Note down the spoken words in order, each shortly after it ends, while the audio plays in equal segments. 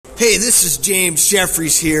Hey, this is James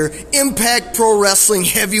Jeffries here, Impact Pro Wrestling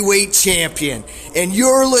Heavyweight Champion, and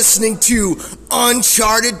you're listening to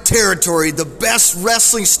Uncharted Territory. The best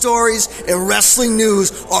wrestling stories and wrestling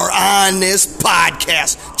news are on this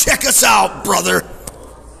podcast. Check us out, brother.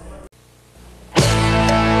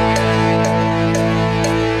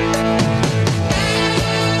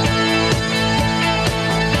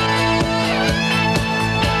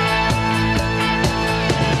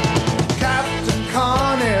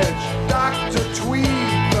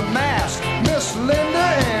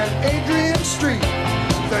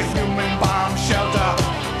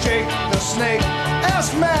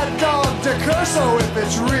 So if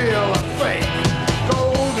it's real or fake,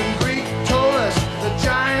 Golden Greek told us the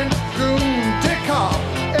giant goon Dickoff,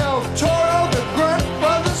 El Toro, the Grunt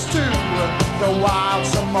Brothers too. The Wild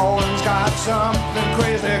Samoans got something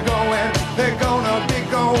crazy going. They're gonna be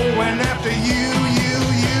going after you.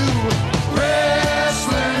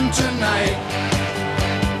 Wrestling tonight,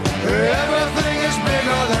 everything is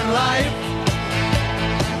bigger than life.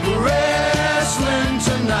 Wrestling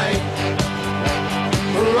tonight.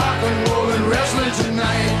 Rock and roll and wrestling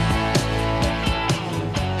tonight.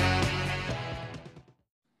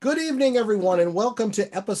 Good evening, everyone, and welcome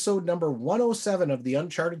to episode number 107 of the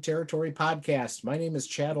Uncharted Territory podcast. My name is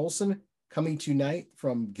Chad Olson, coming tonight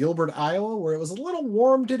from Gilbert, Iowa, where it was a little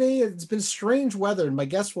warm today. It's been strange weather, and my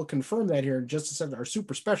guest will confirm that here in just a second, our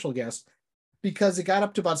super special guest, because it got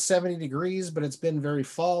up to about 70 degrees, but it's been very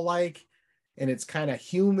fall-like. And it's kind of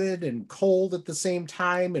humid and cold at the same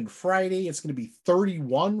time. And Friday, it's going to be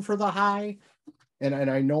 31 for the high. And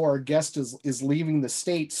I know our guest is leaving the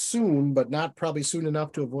state soon, but not probably soon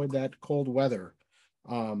enough to avoid that cold weather.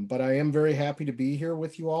 But I am very happy to be here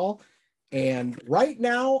with you all. And right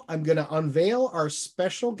now, I'm going to unveil our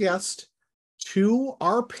special guest to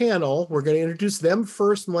our panel. We're going to introduce them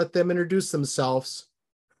first and let them introduce themselves.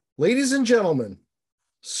 Ladies and gentlemen,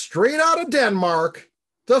 straight out of Denmark,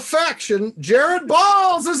 the faction, Jared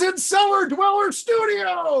Balls, is in Cellar Dweller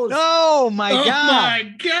Studios. Oh my God.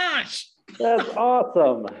 My gosh. That's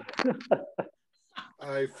awesome.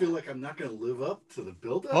 I feel like I'm not going to live up to the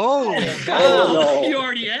build-up. Oh, Oh, no. You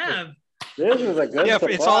already have. This is a good yeah,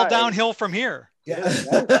 surprise. it's all downhill from here. Yeah.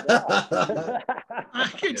 I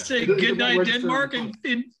could say goodnight, Denmark, and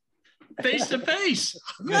face to face.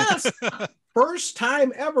 Yes. First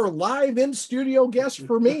time ever live in studio guest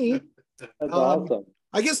for me. That's awesome.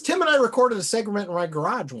 I guess Tim and I recorded a segment in my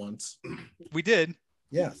garage once. We did.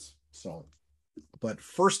 Yes. So, but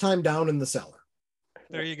first time down in the cellar.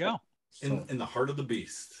 There you go. So, In the heart of the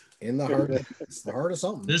beast. in the heart, it's the heart of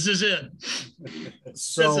something. This is it.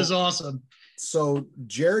 So, This is awesome. So,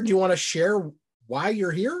 Jared, do you want to share why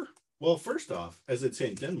you're here? Well, first off, as it's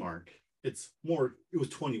in Denmark, it was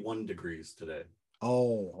 21 degrees today.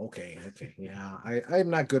 Oh, okay. Yeah, I'm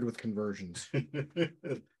not good with conversions.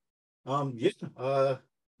 No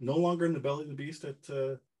longer in the belly of the beast at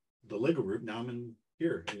the Lego group. Now I'm in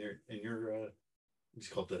here in your what's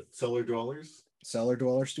it called, the Cellar Dwellers? Cellar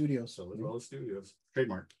Dweller Studios. Cellar Dweller Studios.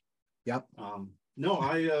 Trademark. Yep. No,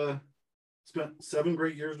 I spent 7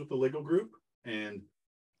 great years with the Lego group, and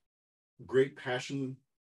great passion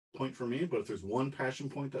point for me. But if there's one passion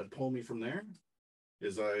point that pulled me from there,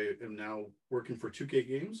 is I am now working for 2K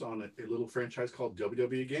Games on a little franchise called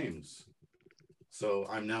WWE Games. So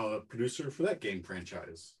I'm now a producer for that game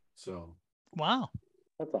franchise. So Wow.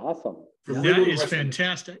 That's awesome. from That Lego is Wrestling,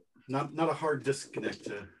 fantastic. not a hard disconnect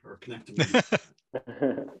or connect to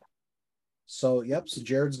me. So, yep. So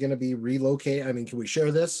Jared's going to be relocated. I mean, can we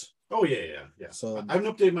share this? Oh yeah. So- I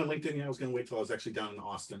haven't updated my LinkedIn yet. I was going to wait till I was actually down in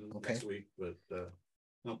Austin Okay. next week, but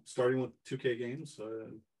no, starting with 2K Games,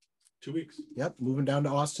 2 weeks. Yep, moving down to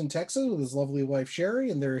Austin, Texas with his lovely wife Sherry,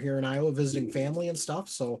 and they're here in Iowa visiting family and stuff.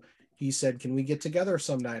 So he said, "Can we get together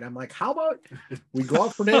some night?" I'm like, "How about we go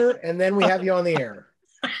out for dinner and then we have you on the air?"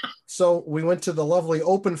 So we went to the lovely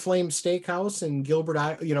Open Flame Steakhouse in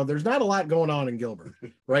Gilbert. There's not a lot going on in Gilbert,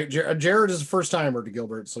 right? Jared is a first timer to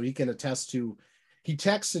Gilbert, so he can attest to. He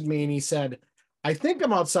texted me and he said, "I think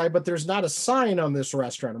I'm outside, but there's not a sign on this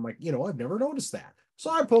restaurant." I'm like, I've never noticed that. So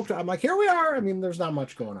I poked. I'm like, here we are. I mean, there's not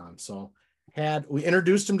much going on. So we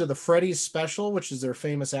introduced him to the Freddy's Special, which is their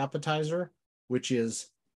famous appetizer,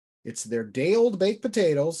 it's their day-old baked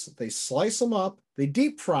potatoes. They slice them up, they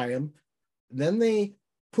deep fry them, then they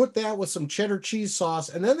put that with some cheddar cheese sauce,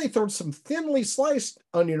 and then they throw some thinly sliced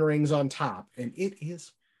onion rings on top, and it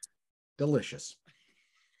is delicious.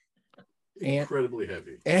 Incredibly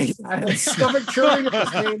heavy, And I had stomach churning at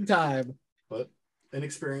the same time. but an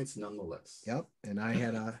experience nonetheless. Yep. And I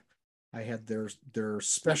had their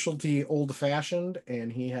specialty old fashioned,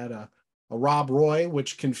 and he had a Rob Roy,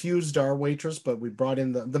 which confused our waitress, but we brought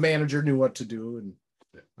in the manager knew what to do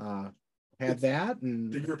and had that.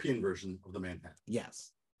 And The European version of the Manhattan.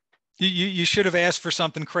 yes. You should have asked for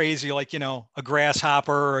something crazy like, a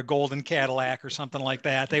grasshopper or a golden Cadillac or something like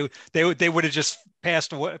that. They would have just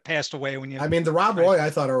passed away when you. I mean, the Rob Roy, I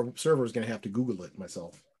thought our server was going to have to Google it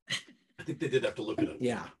myself. I think they did have to look it up.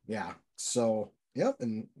 Yeah. So, yep.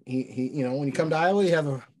 And he when you come to Iowa, you have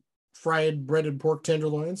a fried breaded pork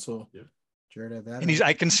tenderloin. So Yeah. Jared had that. And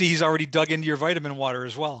I can see he's already dug into your vitamin water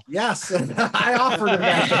as well. Yes. I offered him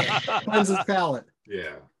that. Cleanse his palate.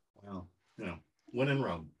 Yeah. Well, when in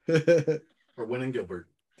Rome or when in Gilbert.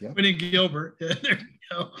 Yep. When in Gilbert. There you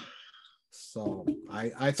go. So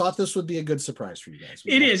I thought this would be a good surprise for you guys.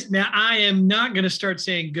 It is. Now, I am not going to start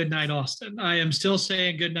saying good night, Austin. I am still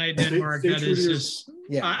saying good night, Denmark. Stay That true is to your- just,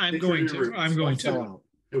 Yeah. I'm going to. I'm going to. So,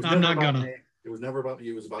 It was I'm never not about gonna. me. It was never about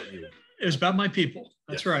you. It was about you. It was about my people.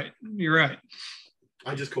 That's Yes. right. You're right.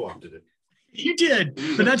 I just co-opted it. You did,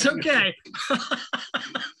 but that's okay.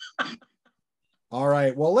 all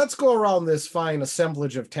right. Well, let's go around this fine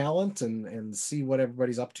assemblage of talent and see what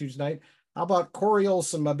everybody's up to tonight. How about Corey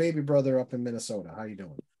Olson, my baby brother up in Minnesota? How you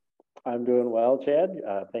doing? I'm doing well, Chad.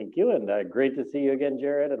 Thank you. And great to see you again,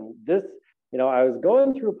 Jared. And this, I was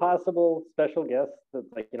going through possible special guests. That's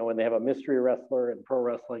like, when they have a mystery wrestler in pro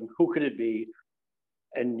wrestling, who could it be?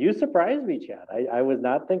 And you surprised me, Chad. I was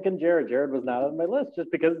not thinking Jared. Jared was not on my list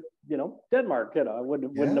just because, Denmark, I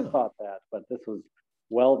wouldn't have thought that. But this was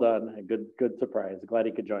well done. A good surprise. Glad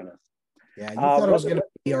he could join us. Yeah, you thought it was going to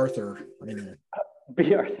be Arthur.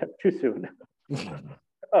 BR too soon.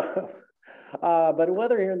 But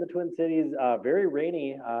weather here in the Twin Cities, very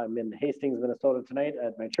rainy. I'm in Hastings, Minnesota tonight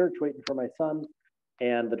at my church waiting for my son.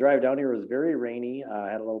 And the drive down here was very rainy. I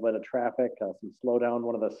had a little bit of traffic, some slowdown.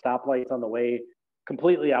 One of the stoplights on the way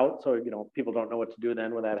completely out. So, people don't know what to do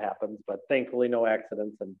then when that happens. But thankfully, no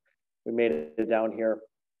accidents. And we made it down here.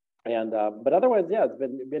 And but otherwise, yeah, it's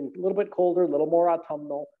been a little bit colder, a little more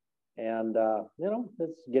autumnal. And,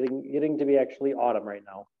 it's getting to be actually autumn right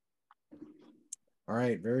now. All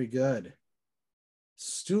right. Very good.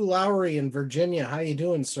 Stu Lowry in Virginia. How you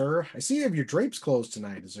doing, sir? I see you have your drapes closed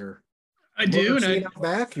tonight. Is there? I do, and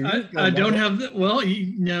I don't have the. Well,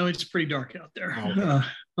 it's pretty dark out there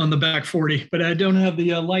on the back 40, but I don't have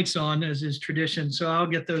the lights on as is tradition, so I'll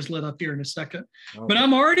get those lit up here in a second. Okay. But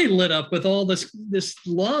I'm already lit up with all this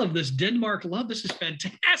love, this Denmark love. This is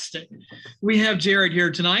fantastic. We have Jared here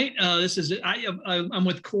tonight. I'm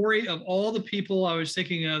with Corey. Of all the people I was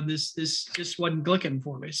thinking of, this just wasn't clicking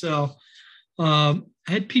for me. So. I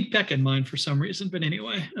had Pete Beck in mind for some reason, but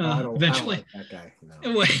anyway, eventually. I don't like that guy. No.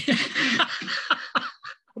 Anyway.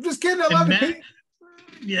 I'm just kidding. I love you, Pete.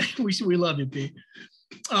 Yeah, we love you, Pete.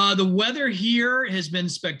 The weather here has been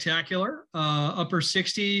spectacular. Upper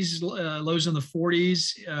 60s, lows in the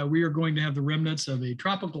 40s. We are going to have the remnants of a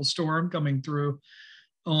tropical storm coming through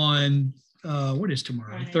on what is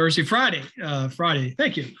tomorrow? Friday.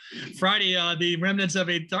 Thank you. Friday, the remnants of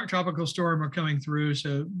a tropical storm are coming through.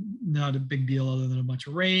 So not a big deal other than a bunch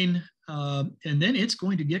of rain. And then it's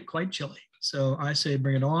going to get quite chilly. So I say,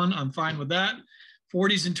 bring it on. I'm fine with that.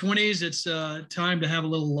 40s and 20s. It's time to have a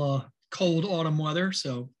little cold autumn weather.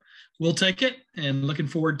 So we'll take it and looking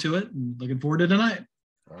forward to it and looking forward to tonight.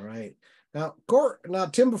 All right. Now,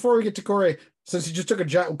 Tim, before we get to Corey, since you just took a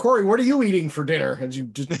giant, Corey, what are you eating for dinner? As you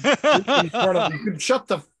just in front of you could shut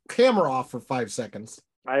the camera off for 5 seconds.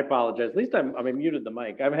 I apologize. At least I muted the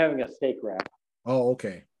mic. I'm having a steak wrap. Oh,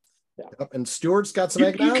 okay. Yeah. Yep. And Stuart's got some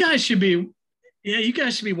eggnog. You guys should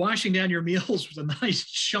be washing down your meals with a nice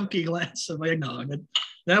chunky glass of eggnog.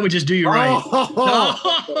 That would just do you right.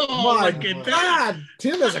 My God,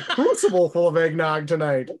 Tim has a crucible full of eggnog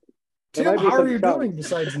tonight. Tim, how are you doing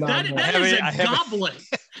besides not? That is a goblet.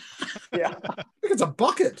 Yeah. I think it's a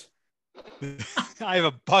bucket. I have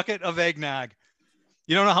a bucket of eggnog.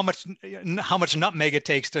 You don't know how much nutmeg it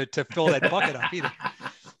takes to fill that bucket up either.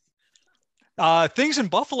 Things in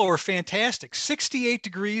Buffalo are fantastic. 68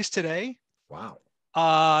 degrees today. Wow.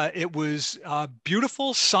 It was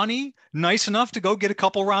beautiful, sunny, nice enough to go get a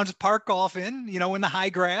couple rounds of park golf in the high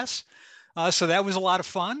grass. So that was a lot of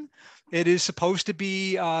fun. It is supposed to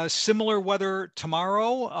be similar weather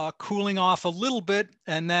tomorrow, cooling off a little bit.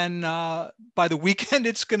 And then by the weekend,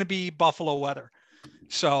 it's going to be Buffalo weather.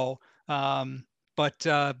 So, but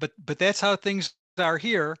that's how things are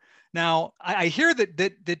here. Now, I hear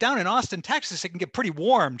that down in Austin, Texas, it can get pretty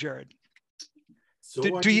warm, Jared.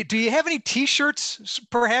 So do you have any T-shirts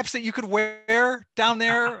perhaps that you could wear down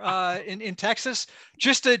there in Texas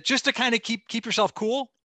just to kind of keep yourself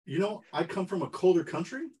cool? I come from a colder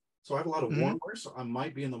country, So I have a lot of Mhm. warmwear, so I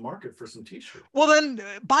might be in the market for some t-shirts. Well, then,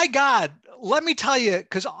 by God, let me tell you,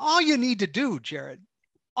 because all you need to do, Jared,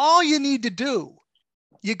 all you need to do,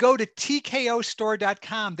 you go to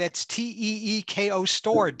TKOstore.com. That's TEEKO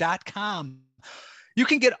store.com. You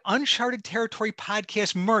can get Uncharted Territory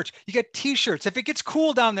podcast merch. You get t-shirts. If it gets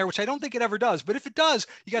cool down there, which I don't think it ever does, but if it does,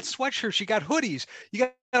 you got sweatshirts, you got hoodies, you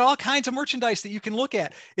got all kinds of merchandise that you can look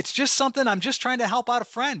at. It's just something I'm just trying to help out a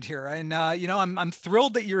friend here. And, I'm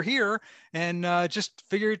thrilled that you're here and just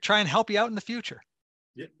figure try and help you out in the future.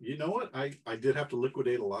 Yeah, you know what? I did have to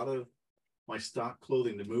liquidate a lot of my stock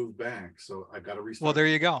clothing to move back, so I've got to restock. Well, there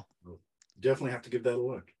you go. Definitely have to give that a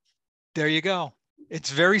look. There you go. It's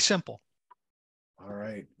very simple. All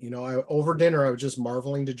right. Over dinner, I was just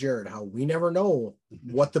marveling to Jared how we never know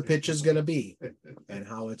what the pitch is going to be and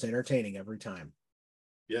how it's entertaining every time.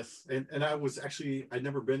 Yes, and I'd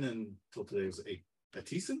never been in till today. It was a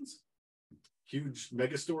Tyson's, huge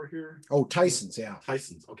mega store here. Oh, Tyson's, yeah.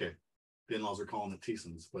 Tyson's, okay. The in-laws are calling it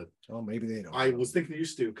Tyson's, but Oh, maybe they don't. I was thinking they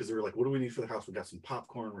used to, because they were like, what do we need for the house? We got some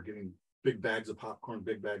popcorn. We're getting big bags of popcorn,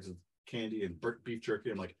 big bags of candy, and beef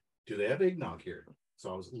jerky. I'm like, do they have eggnog here?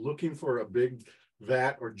 So I was looking for a big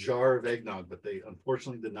vat or jar of eggnog, but they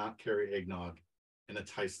unfortunately did not carry eggnog in a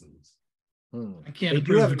Tyson's. I can't They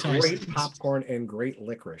do approve have of great Tyson's. popcorn and great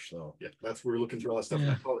licorice, though. Yeah, that's where we're looking through all that stuff.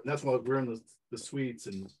 Yeah. And that's why we're in the sweets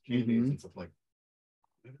and candies Mhm. and stuff like.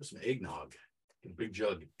 Maybe there's some eggnog in a big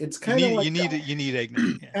jug. It's You kind of need, like you need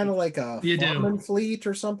eggnog. Yeah. kind of like a You do. Farm and Fleet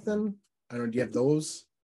or something. I don't know. Do you have those?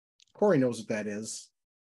 Corey knows what that is.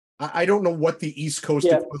 I don't know what the East Coast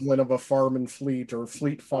Yeah. equivalent of a Farm and Fleet or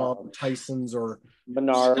Fleet Farm, Tyson's, or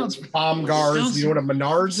Menard. Sounds- Palm Guards. You know what a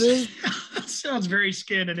Menards is? That sounds very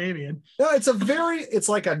Scandinavian. No, it's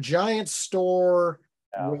like a giant store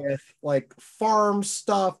Yeah. with like farm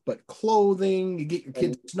stuff, but clothing. You get your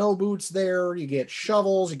kids snow boots there. You get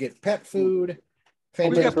shovels. You get pet food. We've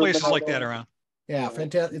got Fantastic. places like that around. Yeah,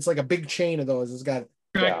 fantastic. It's like a big chain of those. It's got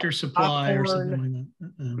Tractor Supply or something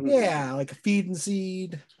Popcorn. like that. yeah, like a feed and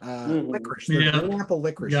seed, Mhm. licorice. The Yeah. apple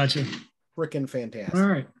licorice. Gotcha. Freaking fantastic. All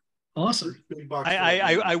right. Awesome. Big box.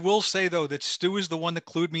 I will say though that Stu is the one that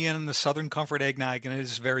clued me in the Southern Comfort eggnog, and it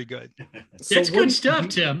is very good. So It's what do good you- stuff,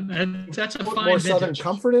 do you Tim. And that's a put fine more Southern vintage.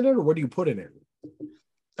 Comfort in it, or what do you put in it?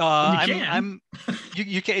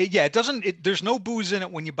 You can, yeah, it doesn't, there's no booze in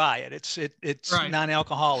it when you buy it. It's Right.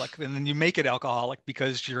 non-alcoholic, and then you make it alcoholic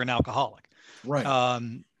because you're an alcoholic. Right.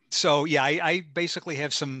 So yeah, I basically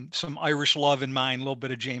have some Irish love in mine, a little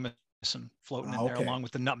bit of Jameson floating in there Okay. along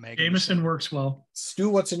with the nutmeg. Jameson works well. Stu,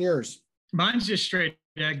 what's in yours? Mine's just straight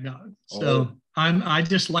eggnog. Oh. So I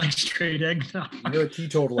just like straight eggnog. You're a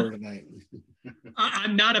teetotaler tonight.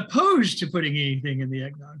 I'm not opposed to putting anything in the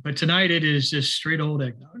eggnog, but tonight it is just straight old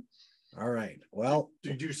eggnog. All right. Well,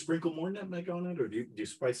 Do you sprinkle more nutmeg on it, or do you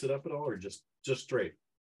spice it up at all, or just straight?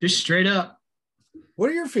 Just straight up. what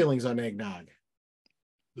are your feelings on eggnog?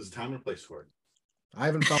 There's a time and place for I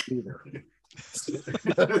haven't found either. it.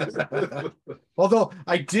 Although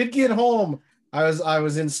I did get home, I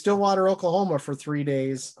was in Stillwater, Oklahoma for 3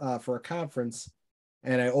 days for a conference,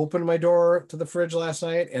 and I opened my door to the fridge last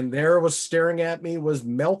night, and there was staring at me was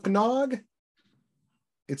milk nog.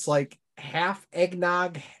 It's like half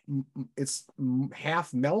eggnog, it's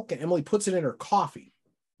half milk, and Emily puts it in her coffee.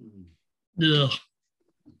 Ugh.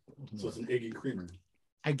 So it's an eggy creamer.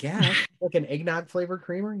 I guess like an eggnog flavored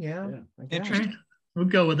creamer. Yeah, Yeah. I guess. Okay. We'll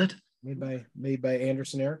go with it. Made by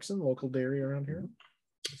Anderson Erickson, local dairy around here.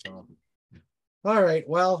 So, all right,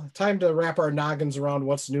 well, time to wrap our noggins around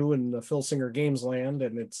what's new in the Phil Singer Games land,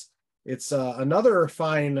 and it's another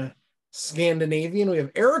fine Scandinavian. We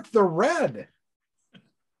have Eric the Red.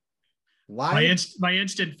 Live. My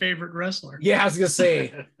instant favorite wrestler. Yeah, I was gonna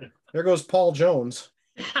say, there goes Paul Jones.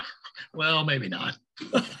 Well, maybe not.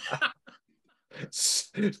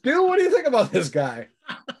 Stu, what do you think about this guy?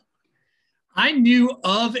 I knew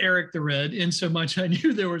of Eric the Red in so much I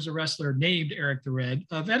knew there was a wrestler named Eric the Red.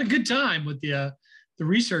 I've had a good time with the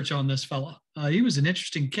research on this fella. He was an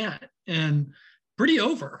interesting cat and pretty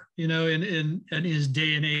over, in his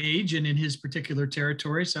day and age and in his particular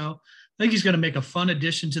territory. So I think he's going to make a fun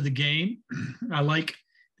addition to the game. I like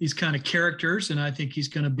these kind of characters, and I think he's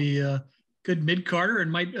going to be a good mid-carder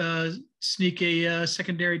and might sneak a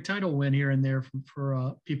secondary title win here and there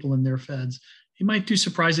for people in their feds. He might do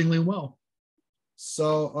surprisingly well.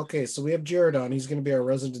 So, okay, so we have Jared on. He's going to be our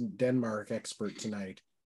resident Denmark expert tonight.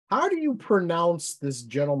 How do you pronounce this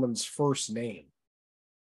gentleman's first name?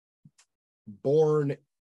 Born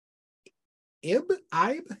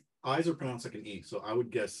Ibe? I's are pronounced like an E, so I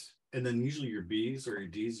would guess. And then usually your B's or your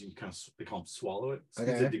D's, you kind of they call them swallow it.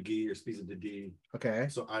 Okay. Spiza de G or Spiza de D. Okay.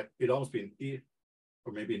 So it'd almost be an E.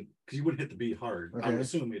 or maybe because you wouldn't hit the B hard. I Okay. would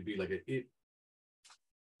assume it'd be like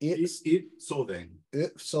It's Solvang.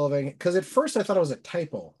 Solvang, because at first I thought it was a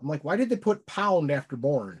typo. I'm like, why did they put pound after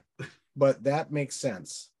born? But that makes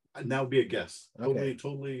sense. And that would be a guess. Okay.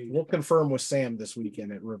 Totally. We'll confirm with Sam this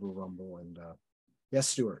weekend at River Rumble. And yes,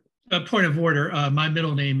 Stuart. A point of order. My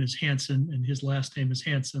middle name is Hanson and his last name is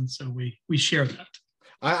Hanson. So we share that.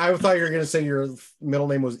 I thought you were going to say your middle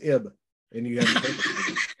name was Ib, and you had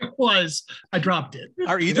It was. I dropped it.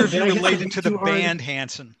 Are either of you Did I hit related it to the too hard? band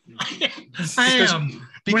Hanson? I am.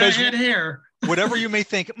 Because when I had hair. whatever you may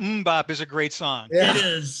think, Bop is a great song. Yeah. It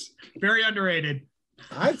is. Very underrated.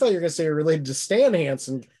 I thought you were going to say you're related to Stan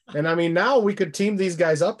Hansen. And I mean, now we could team these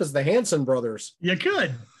guys up as the Hansen brothers. You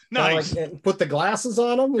could. Nice. And put the glasses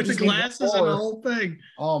on them. With the glasses and the whole thing.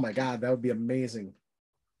 Oh my God, that would be amazing.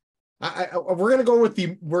 We're going to go with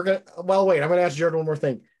well, wait, I'm going to ask Jared one more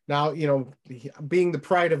thing. Now, being the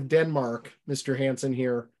pride of Denmark, Mr. Hansen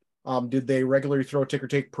here, did they regularly throw ticker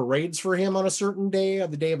tape parades for him on a certain day, on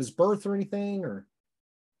the day of his birth or anything? Or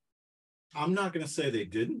I'm not going to say they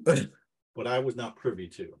didn't, but I was not privy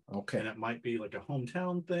to. okay. And it might be like a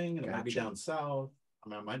hometown thing, and it might be Gotcha. down south. I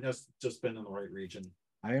mean, I might have just been in the right region.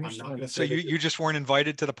 I understand. gonna So you just weren't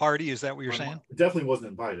invited to the party? Is that what you're saying? Definitely wasn't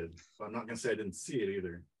invited, but I'm not going to say I didn't see it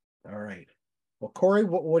either. All right. Well, Corey,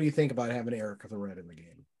 what do you think about having Eric the Red in the game?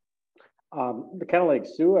 Kind of like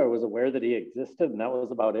Sue, I was aware that he existed, and that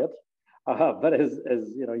was about it. But as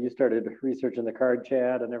you started researching the card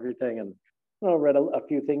chat and everything, and read a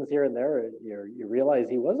few things here and there, you realize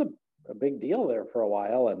he was a big deal there for a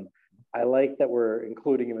while. And I like that we're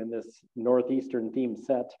including him in this Northeastern theme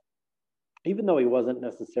set, even though he wasn't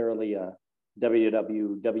necessarily a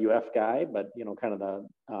WWF guy, but kind of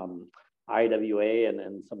the IWA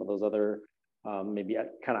and some of those other maybe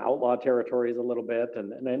kind of outlaw territories a little bit,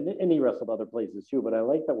 and he wrestled other places too. But I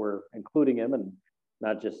like that we're including him and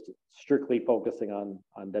not just strictly focusing on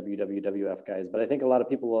WWF guys. But I think a lot of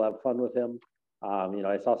people will have fun with him.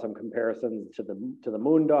 I saw some comparisons to the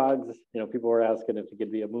Moondogs. People were asking if he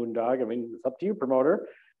could be a Moondog. I mean, it's up to you, promoter.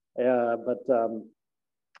 But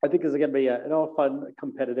I think this is going to be a fun,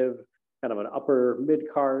 competitive, kind of an upper mid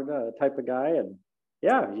card type of guy. And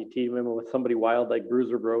yeah, if you team him with somebody wild like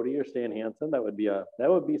Bruiser Brody or Stan Hansen, those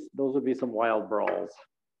would be some wild brawls.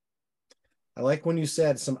 I like when you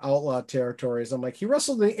said some outlaw territories. I'm like, he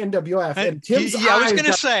wrestled in the NWF, and Tim's I was eyes going to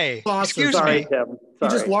got say, saucer. excuse Sorry, me. Tim. He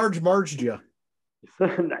just Sorry. large marged you.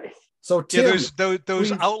 Nice. So Tim, Yeah, those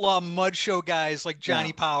please- outlaw mud show guys like Johnny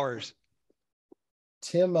Yeah. Powers.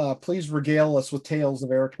 Tim, please regale us with tales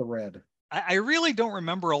of Eric the Red. I really don't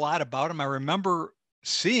remember a lot about him. I remember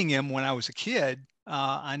seeing him when I was a kid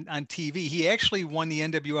on TV. He actually won the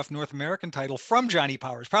NWF North American title from Johnny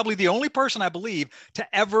Powers. Probably the only person I believe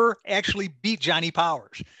to ever actually beat Johnny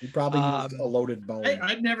Powers. He probably used a loaded bone. I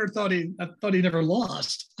thought he never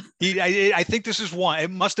lost. I think this is one. It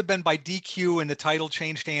must have been by DQ and the title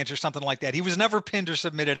changed hands or something like that. He was never pinned or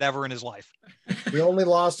submitted ever in his life. He only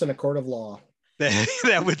lost in a court of law.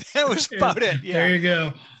 that was about it. Yeah. There you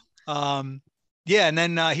go. Yeah, and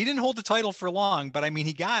then he didn't hold the title for long, but I mean,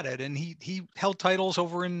 he got it, and he held titles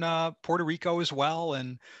over in Puerto Rico as well,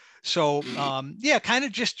 and so yeah, kind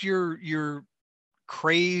of just your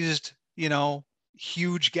crazed,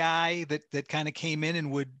 huge guy that kind of came in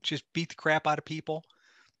and would just beat the crap out of people.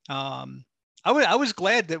 I was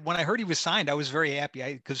glad that when I heard he was signed, I was very happy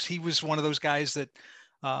because he was one of those guys that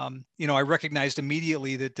I recognized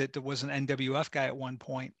immediately that was an NWF guy at one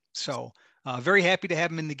point. So. Very happy to have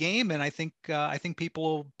him in the game, and I think people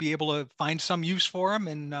will be able to find some use for him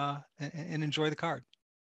and enjoy the card.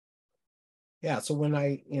 Yeah. So when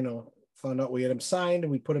I found out we had him signed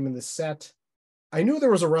and we put him in the set, I knew there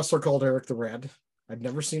was a wrestler called Eric the Red. I'd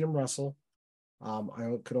never seen him wrestle.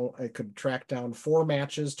 I could track down 4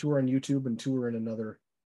 matches, 2 are on YouTube and 2 are in another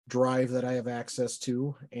drive that I have access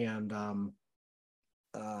to, and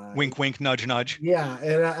Wink, wink, nudge, nudge. yeah,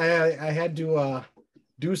 and I had to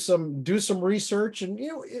do some research, and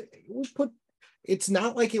it's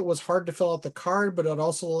not like it was hard to fill out the card, but it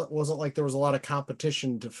also wasn't like there was a lot of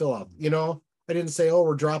competition to fill out. I didn't say, oh,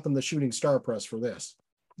 we're dropping the shooting star press for this.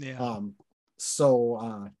 Yeah.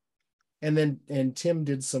 And Tim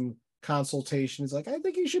did some consultation. He's like, I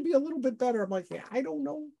think he should be a little bit better. I'm like, yeah, I don't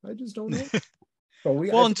know. I just don't know.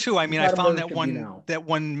 So and two, I mean, I found that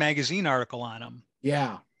one magazine article on him.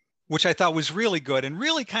 Yeah. Which I thought was really good and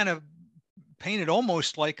really kind of painted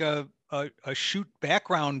almost like a shoot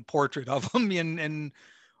background portrait of him and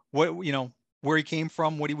what, where he came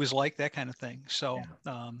from, what he was like, that kind of thing. So,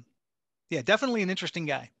 yeah, definitely an interesting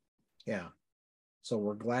guy. Yeah. So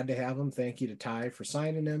we're glad to have him. Thank you to Ty for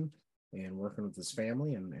signing him and working with his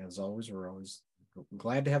family. And as always, we're always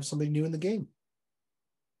glad to have somebody new in the game.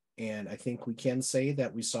 And I think we can say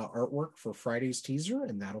that we saw artwork for Friday's teaser,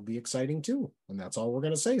 and that'll be exciting too. And that's all we're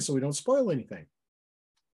going to say, so we don't spoil anything.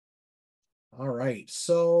 All right,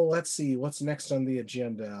 so let's see what's next on the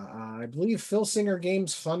agenda. I believe Phil Singer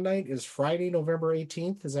Games Fun Night is Friday, November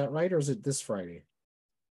 18th. Is that right, or is it this Friday?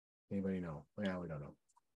 Anybody know? Yeah, we don't know.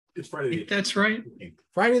 It's Friday. That's right.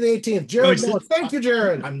 Friday the 18th. Jared, Oh, thank you,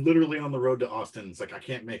 Jared. I'm literally on the road to Austin. It's like I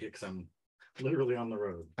can't make it because I'm literally on the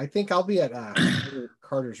road. I think I'll be at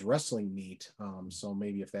Carter's wrestling meet. So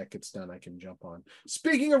maybe if that gets done, I can jump on.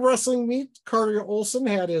 Speaking of wrestling meet, Carter Olson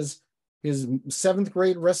had his 7th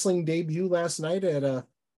grade wrestling debut last night at a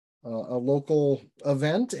local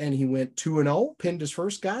event, and he went 2-0, pinned his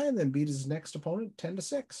first guy, and then beat his next opponent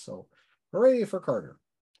 10-6. So hooray for Carter.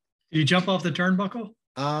 Did you jump off the turnbuckle?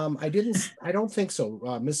 I don't think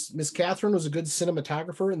so. Miss Catherine was a good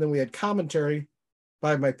cinematographer, and then we had commentary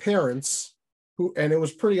by my parents, and it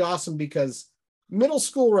was pretty awesome because middle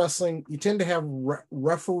school wrestling, you tend to have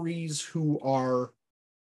referees who are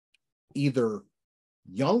either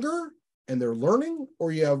younger and they're learning,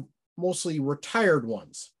 or you have mostly retired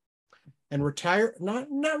ones. And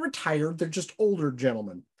not retired, they're just older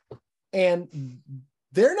gentlemen. And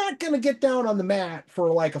they're not going to get down on the mat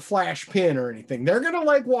for like a flash pin or anything. They're going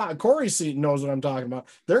to Corey Seaton knows what I'm talking about.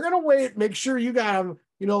 They're going to wait, make sure you got them,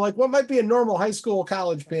 like what might be a normal high school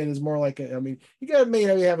college pin is more like, you got to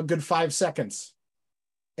maybe have a good 5 seconds.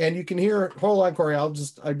 And you can hear, hold on, Corey, I'll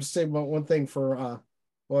just say one thing for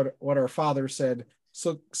what our father said.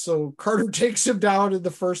 So Carter takes him down in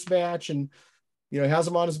the first match and, he has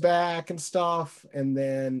him on his back and stuff. And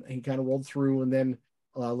then he kind of rolled through, and then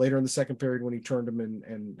later in the second period, when he turned him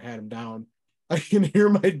and had him down, I can hear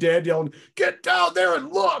my dad yelling, "Get down there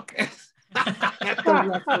and look!" at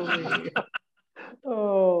the referee.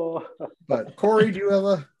 Oh. But Corey, do you have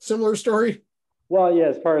a similar story? Well, yeah,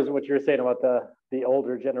 as far as what you're saying about the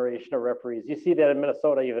older generation of referees, you see that in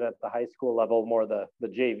Minnesota, even at the high school level, more the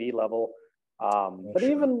JV level. But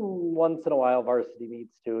sure. even once in a while, varsity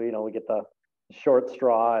meets too. We get the short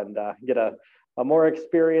straw and get a more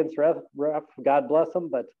experienced ref. God bless them,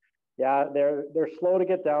 but yeah, they're slow to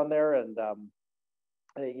get down there, and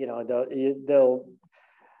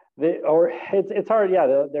it's hard.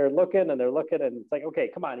 Yeah, they're looking and it's like, okay,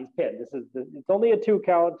 come on, he's pinned. It's only a 2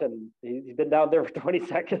 count, and he's been down there for 20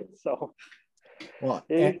 seconds. So, well,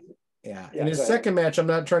 in his second match, I'm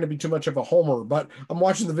not trying to be too much of a homer, but I'm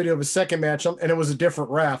watching the video of his second match, and it was a different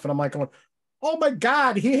ref, and I'm like going, oh my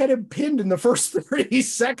God, he had him pinned in the first 30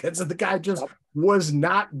 seconds, and the guy just was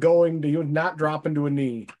not dropping to a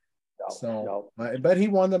knee. But he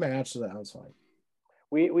won the match, so that was fine.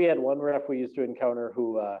 We had one ref we used to encounter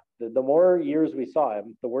who, the more years we saw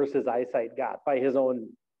him, the worse his eyesight got, by his own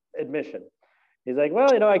admission. He's like,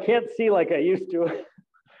 well, I can't see like I used to.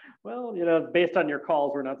 Well, based on your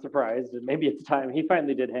calls, we're not surprised, and maybe it's time. He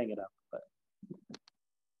finally did hang it up. But.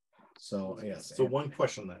 So, yes. So one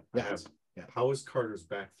question that I have. Yeah. How is Carter's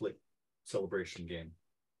backflip celebration game?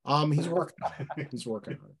 He's working on it. He's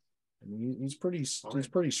working on it. I mean, he's pretty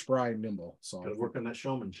spry and nimble. So gotta work on that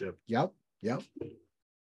showmanship. Yep.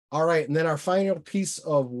 All right, and then our final piece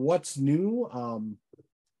of what's new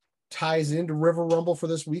ties into River Rumble for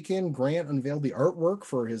this weekend. Grant unveiled the artwork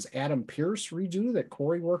for his Adam Pearce redo that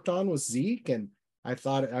Corey worked on with Zeke, and I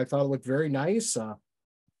thought it looked very nice.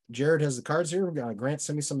 Jared has the cards here. Grant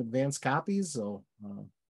sent me some advanced copies, so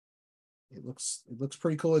it looks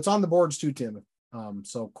pretty cool. It's on the boards too, Tim.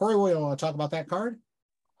 So Corey, you want to talk about that card?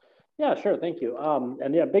 Yeah, sure. Thank you.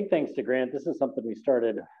 And yeah, big thanks to Grant. This is something we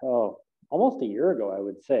started almost a year ago, I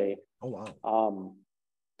would say. Oh wow.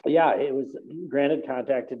 Yeah, it was Grant had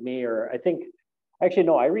contacted me, or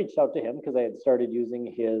I reached out to him because I had started using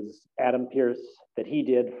his Adam Pearce that he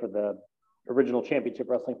did for the original Championship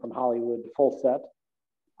Wrestling from Hollywood full set.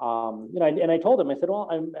 And I told him, I said, well,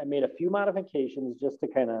 I made a few modifications just to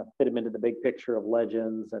kind of fit him into the big picture of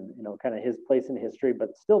Legends and, kind of his place in history,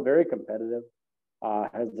 but still very competitive.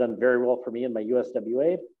 Has done very well for me in my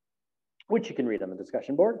USWA, which you can read on the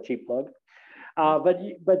discussion board, cheap plug. But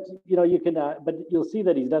you'll see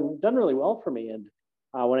that he's done really well for me. And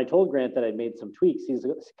when I told Grant that I'd made some tweaks, he's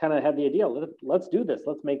kind of had the idea, let's do this.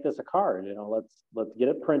 Let's make this a card, let's get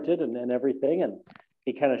it printed and everything. And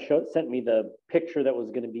he kind of sent me the picture that was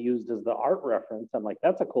going to be used as the art reference. I'm like,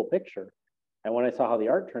 that's a cool picture. And when I saw how the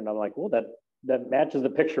art turned, I'm like, well, that matches the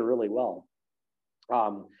picture really well.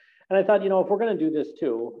 And I thought, if we're going to do this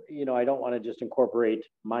too, I don't want to just incorporate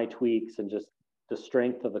my tweaks and just the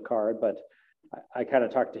strength of the card, but I kind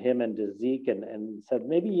of talked to him and to Zeke and said,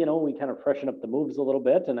 maybe, we kind of freshen up the moves a little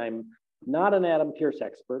bit. And I'm not an Adam Pearce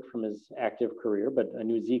expert from his active career, but I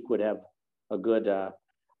knew Zeke would have a good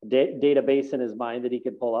database in his mind that he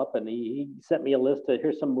could pull up. And he sent me a list of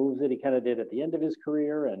here's some moves that he kind of did at the end of his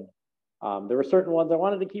career. And there were certain ones I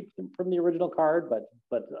wanted to keep from the original card,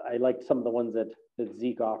 but I liked some of the ones that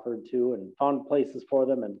Zeke offered too, and found places for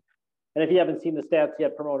them. And if you haven't seen the stats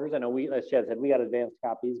yet, promoters, I know as Chad said, we got advanced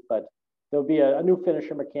copies, but there'll be a new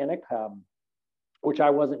finisher mechanic, which I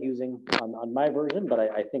wasn't using on my version, but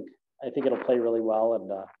I think it'll play really well,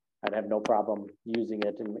 and I'd have no problem using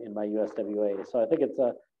it in my USWA. So I think it's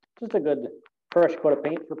just a good fresh coat of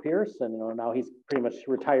paint for Pierce, and now he's pretty much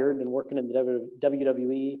retired and working in the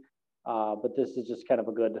WWE. But this is just kind of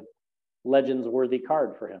a good Legends-worthy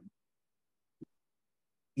card for him.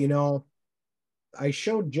 I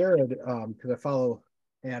showed Jared, because I follow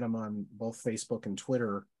Adam on both Facebook and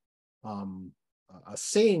Twitter, a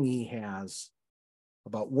saying he has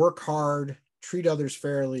about work hard, treat others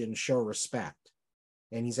fairly, and show respect.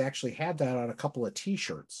 And he's actually had that on a couple of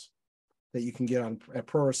t-shirts that you can get at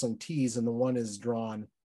Pro Wrestling Tees, and the one is drawn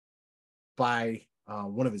by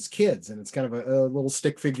one of his kids, and it's kind of a little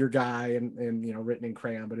stick figure guy and written in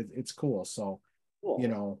crayon, but it's cool. So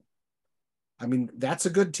cool. I mean, that's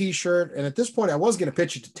a good t-shirt. And at this point I was going to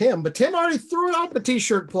pitch it to Tim, but Tim already threw out the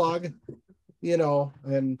t-shirt plug, and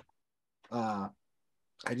you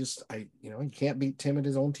can't beat Tim at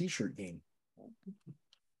his own t-shirt game.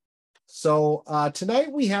 So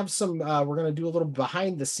tonight we have some, we're going to do a little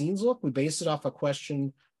behind the scenes look. We based it off a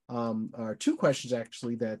question, or two questions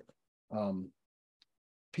actually, that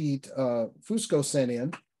Pete Fusco sent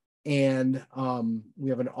in, and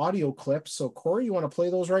we have an audio clip. So Corey, you want to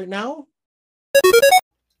play those right now?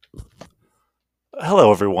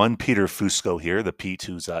 Hello, everyone. Peter Fusco here, the Pete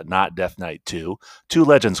who's not Death Knight 2. Two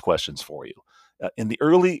Legends questions for you. In the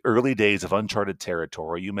early days of Uncharted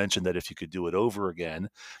Territory, you mentioned that if you could do it over again,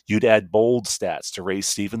 you'd add bold stats to Ray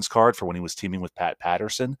Stevens' card for when he was teaming with Pat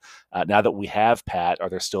Patterson. Now that we have Pat, are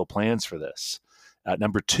there still plans for this?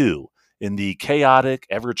 Number two, in the chaotic,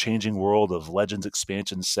 ever-changing world of Legends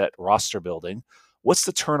expansion set roster building, what's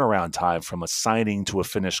the turnaround time from a signing to a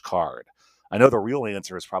finished card? I know the real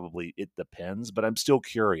answer is probably it depends, but I'm still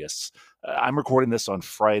curious. I'm recording this on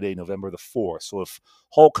Friday, November the 4th, so if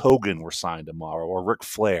Hulk Hogan were signed tomorrow or Ric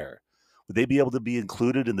Flair, would they be able to be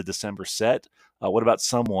included in the December set? What about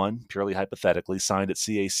someone, purely hypothetically, signed at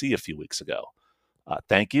CAC a few weeks ago?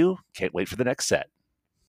 Thank you. Can't wait for the next set.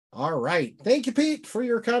 All right. Thank you, Pete, for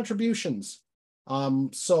your contributions.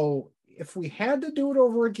 So if we had to do it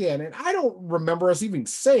over again, and I don't remember us even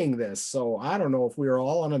saying this, so I don't know if we were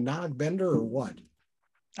all on a nog bender or what.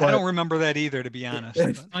 But I don't remember that either, to be honest.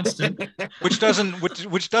 which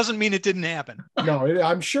doesn't mean it didn't happen. No,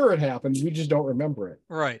 I'm sure it happened. We just don't remember it.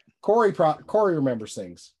 Right. Corey remembers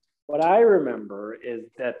things. What I remember is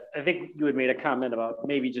that I think you had made a comment about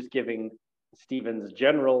maybe just giving Stevens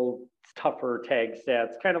general tougher tag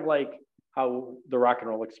stats, kind of like how the Rock and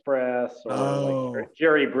Roll Express or like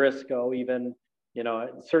Jerry Briscoe, even,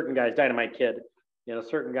 certain guys, Dynamite Kid,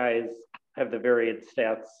 certain guys have the varied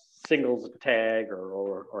stats, singles tag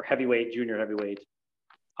or heavyweight, junior heavyweight.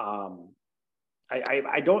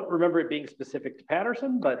 I don't remember it being specific to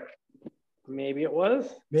Patterson, but maybe it was.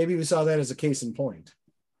 Maybe we saw that as a case in point.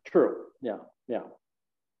 True. Yeah.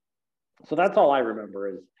 So that's all I remember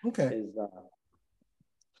is okay.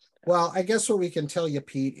 Well, I guess what we can tell you,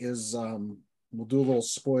 Pete, is we'll do a little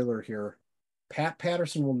spoiler here. Pat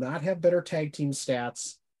Patterson will not have better tag team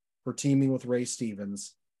stats for teaming with Ray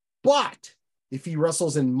Stevens. But if he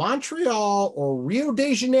wrestles in Montreal or Rio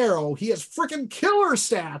de Janeiro, he has freaking killer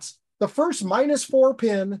stats. The first -4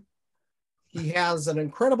 pin, he has an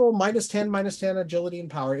incredible -10 agility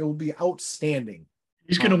and power. It will be outstanding.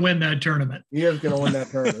 He's going to win that tournament. He is going to win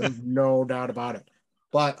that tournament. There's no doubt about it.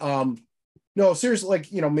 But no, seriously,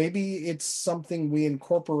 maybe it's something we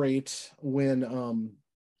incorporate when,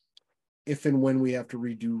 if and when we have to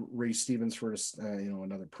redo Ray Stevens for,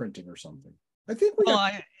 another printing or something. I think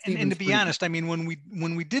and to be honest, I mean, when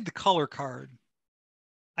we did the color card,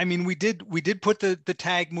 I mean, we did put the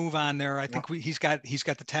tag move on there. I think he's got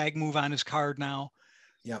the tag move on his card now.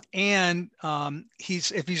 Yeah. And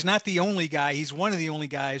if he's not the only guy, he's one of the only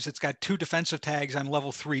guys that's got 2 defensive tags on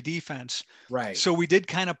level 3 defense. Right. So we did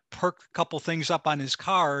kind of perk a couple things up on his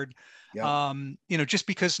card. Yeah. Just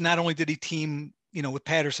because not only did he team, with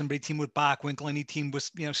Patterson, but he teamed with Bockwinkel, and he teamed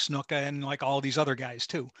with, Snuka and like all these other guys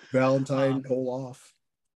too. Valentine, Koloff.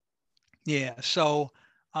 Yeah. So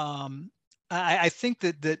I think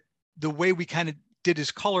that the way we kind of did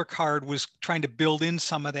his color card was trying to build in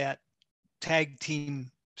some of that tag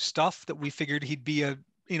team stuff that we figured he'd be a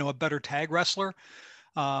better tag wrestler.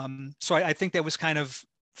 So I think that was kind of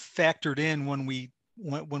factored in when we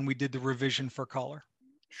did the revision for color.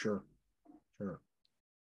 Sure. Sure.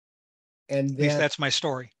 And At least then that's my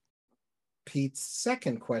story. Pete's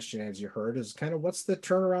second question, as you heard, is kind of what's the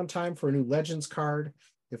turnaround time for a new Legends card?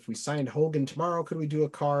 If we signed Hogan tomorrow, could we do a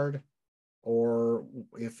card? Or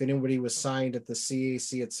if anybody was signed at the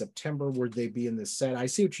CAC at September, would they be in this set? I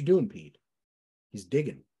see what you're doing, Pete. He's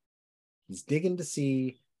digging. He's digging to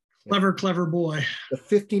see Clever boy. the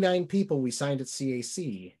 59 people we signed at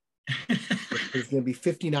CAC. There's going to be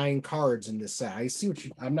 59 cards in this set. I see what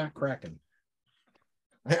you. I'm not cracking.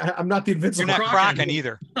 I'm not the invincible. You're not cracking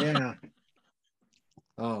either. Yeah.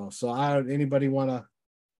 Oh, so anybody want to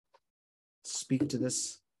speak to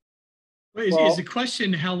this? Wait, is the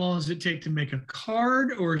question how long does it take to make a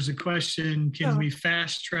card, or is the question can we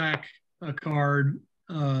fast track a card,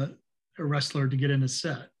 a wrestler to get in a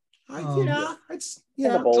set? It's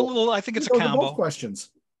It's a little. I think it's a combo. Both questions.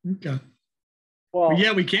 Okay. Well,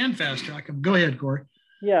 yeah, we can fast track them. Go ahead, Corey.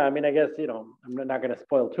 yeah, I mean, I guess, I'm not going to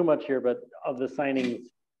spoil too much here, but of the signings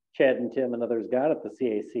Chad and Tim and others got at the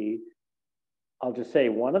CAC, I'll just say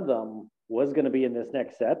one of them was going to be in this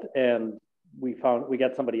next set, and we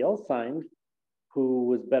got somebody else signed who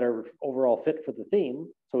was better overall fit for the theme.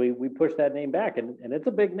 So we pushed that name back, and it's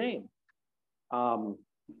a big name. I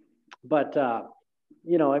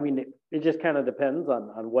mean, it just kind of depends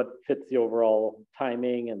on what fits the overall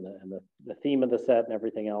timing and the theme of the set and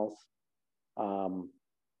everything else.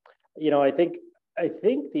 I think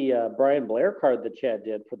the Brian Blair card that Chad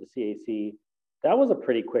did for the CAC, that was a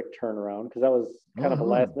pretty quick turnaround because that was kind of a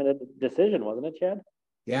last minute decision, wasn't it, Chad?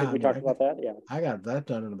 Yeah. We talked about that. Yeah. I got that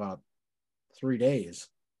done in about 3 days.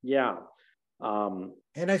 Yeah. And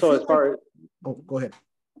I so feel as far as, go ahead.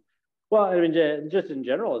 well, I mean, just in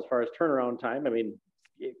general, as far as turnaround time, I mean,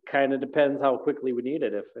 it kind of depends how quickly we need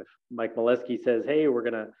it. If Mike Molesky says, hey, we're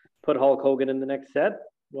going to put Hulk Hogan in the next set,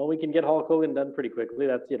 well, we can get Hulk Hogan done pretty quickly.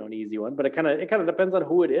 That's, an easy one, but it kind of depends on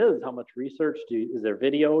who it is, how much research is there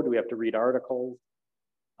video? Do we have to read articles?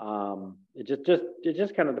 It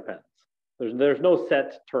just kind of depends. There's no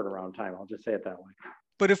set turnaround time. I'll just say it that way.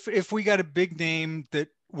 But if we got a big name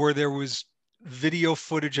where there was video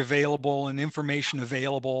footage available and information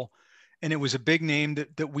available, and it was a big name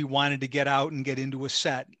that we wanted to get out and get into a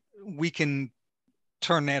set, we can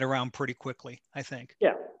turn that around pretty quickly, I think.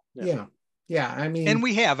 Yeah. I mean, and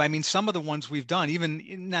we have. I mean, some of the ones we've done, even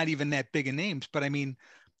not even that big of names, but I mean,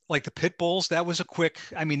 like the Pitbulls, that was a quick.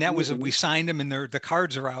 I mean, that was we signed them and the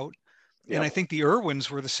cards are out. Yep. And I think the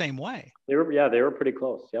Irwins were the same way. They were pretty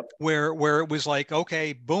close. Yep. Where it was like,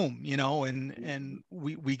 okay, boom, and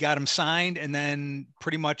we got them signed, and then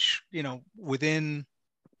pretty much, within,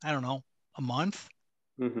 I don't know, a month,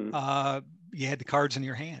 you had the cards in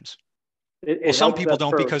your hands. Some people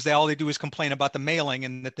don't because all they do is complain about the mailing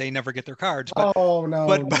and that they never get their cards. But,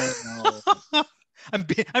 no.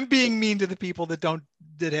 I'm being mean to the people that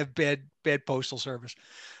have bad postal service.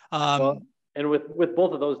 And with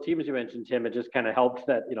both of those teams you mentioned, Tim, it just kind of helped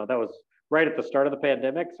that, that was right at the start of the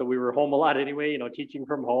pandemic. So we were home a lot anyway, teaching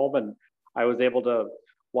from home. And I was able to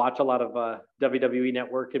watch a lot of WWE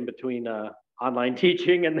Network in between online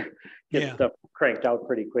teaching and get stuff cranked out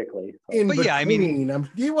pretty quickly. So.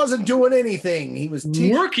 He wasn't doing anything. He was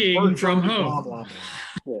working from home. Blah, blah,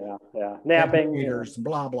 blah. Yeah. Napping.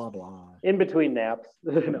 Blah, blah, blah. In between naps.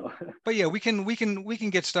 But yeah, we can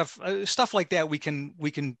get stuff like that. We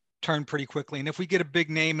can turn pretty quickly. And if we get a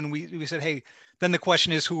big name and we said, hey, then the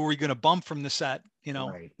question is, who are we going to bump from the set?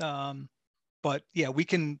 Right. But yeah, we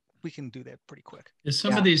can do that pretty quick. Yeah,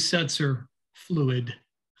 some of these sets are fluid.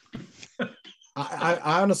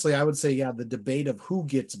 I honestly, I would say, the debate of who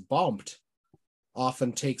gets bumped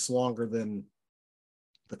often takes longer than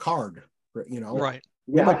the card, Right.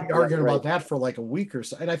 We might be arguing about that for like a week or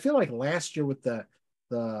so. And I feel like last year with the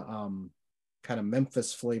kind of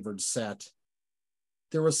Memphis flavored set,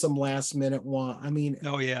 there was some last minute one. I mean,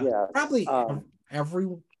 probably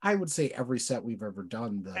I would say every set we've ever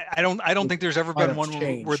done. I don't think there's ever been one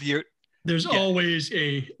where there's always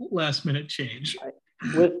a last minute change.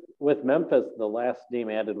 With Memphis, the last name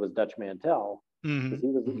added was Dutch Mantel.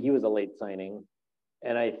 Mm-hmm. He was a late signing,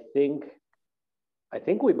 and I think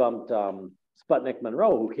we bumped Sputnik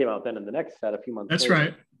Monroe, who came out then in the next set a few months. That's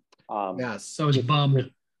later. right. Yes, so I was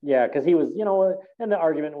bummed. Yeah, because he was, and the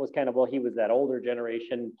argument was kind of, well, he was that older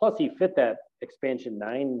generation. Plus, he fit that expansion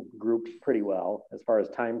 9 group pretty well as far as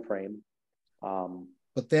time frame.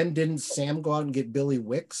 But then didn't Sam go out and get Billy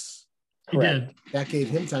Wicks? He did. That gave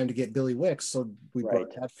him time to get Billy Wicks, so we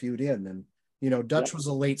brought that feud in. And Dutch was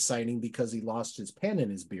a late signing because he lost his pen in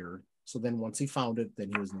his beard. So then once he found it, then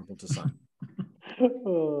he was able to sign.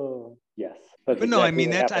 Yes, but no, I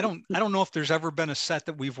mean I don't know if there's ever been a set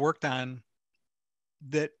that we've worked on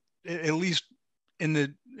that, at least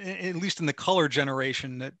in at least in the color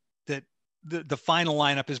generation, that the final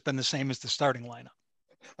lineup has been the same as the starting lineup.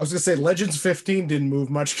 I was gonna say Legends 15 didn't move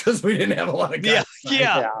much because we didn't have a lot of guys.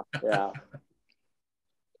 Yeah.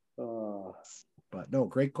 But no,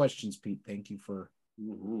 great questions, Pete. Thank you for.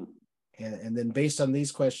 Mm-hmm. And then based on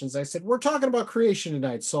these questions, I said we're talking about creation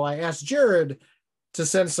tonight. So I asked Jared to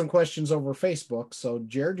send some questions over Facebook. So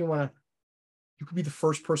Jared, you could be the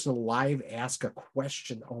first person to live ask a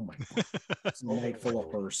question. Oh my God, it's a night full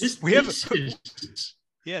of firsts. This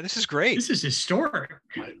is great. This is historic.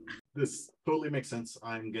 This totally makes sense.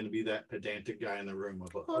 I'm going to be that pedantic guy in the room.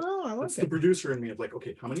 That's the producer in me of like,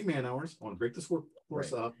 okay, how many man hours? I want to break this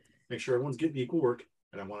workforce up, make sure everyone's getting equal work,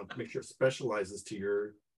 and I want to make sure it specializes to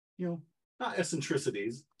your, not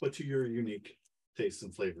eccentricities, but to your unique tastes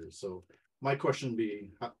and flavors. So my question would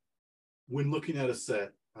be, when looking at a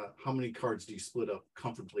set, how many cards do you split up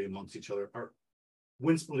comfortably amongst each other? Or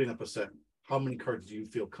when splitting up a set, how many cards do you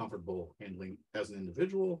feel comfortable handling as an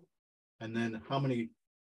individual? And then how many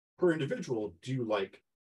per individual do you like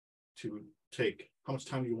to take? How much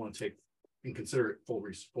time do you want to take and consider it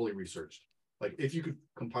fully researched? Like if you could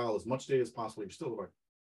compile as much data as possible, you're still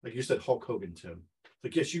like you said, Hulk Hogan, Tim.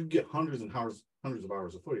 Like, yes, you get hundreds of hours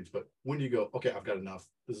of footage, but when do you go, okay, I've got enough.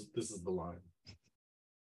 This is the line.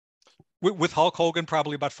 With Hulk Hogan,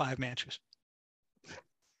 probably about 5 matches.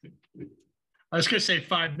 I was going to say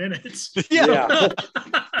 5 minutes. Yeah.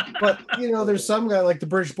 But, there's some guy like the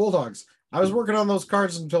British Bulldogs. I was working on those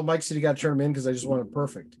cards until Mike said he got to turn them in because I just wanted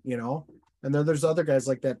perfect, And then there's other guys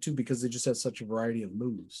like that too, because they just have such a variety of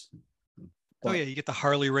moves. But, you get the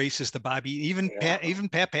Harley races, the Bobby, even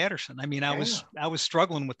Pat Patterson. I mean, I was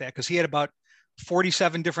struggling with that because he had about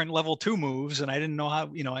 47 different level 2 moves, and I didn't know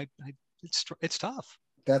how. It's tough.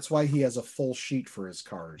 That's why he has a full sheet for his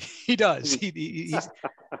card. He does. He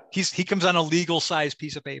comes on a legal size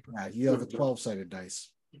piece of paper. Yeah, you have a 12-sided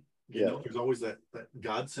dice. There's always that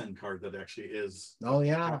godsend card that actually is. Oh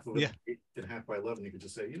yeah. Half of it, 8.5 by 11. You could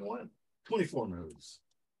just say, you know what, 24 moves.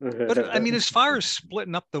 But I mean, as far as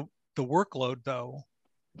splitting up the workload, though,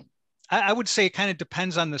 I would say it kind of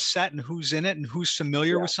depends on the set and who's in it and who's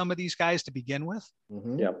familiar with some of these guys to begin with.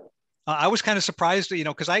 Mm-hmm. Yep. I was kind of surprised,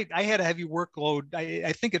 because I had a heavy workload.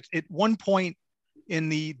 I think at one point in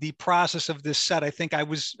the process of this set, I think I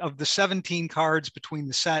was, of the 17 cards between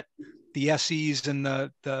the set, the SEs and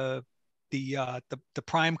the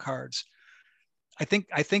prime cards, I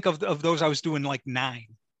think of those I was doing like 9.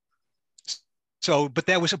 So, but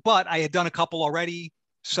I had done a couple already.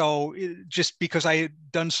 So just because I had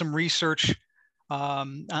done some research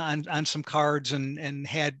on some cards and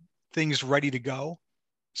had things ready to go.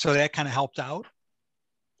 So that kind of helped out.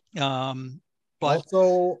 But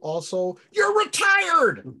also you're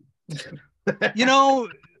retired.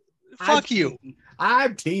 Fuck you.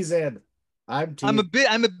 I'm teasing. I'm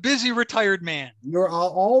a busy retired man. You're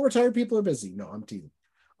all retired people are busy. No, I'm teasing.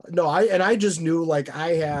 No, I just knew like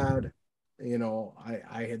I had,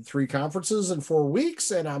 I had 3 conferences in 4 weeks,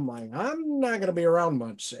 and I'm like, I'm not going to be around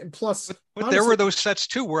much. And plus, but honestly, there were those sets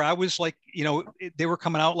too where I was like, they were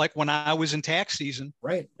coming out like when I was in tax season,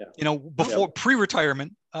 right? Before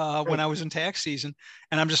pre-retirement, when I was in tax season,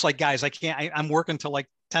 and I'm just like, guys, I can't. I'm working till like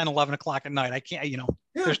 10, 11 o'clock at night. I can't.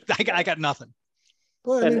 I got nothing.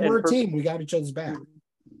 Well, I mean, we're a team. We got each other's back.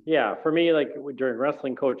 Yeah, for me, like during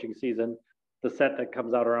wrestling coaching season, the set that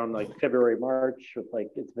comes out around like February, March, with like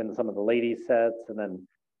it's been some of the ladies sets, and then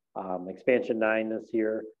expansion 9 this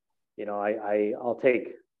year. I'll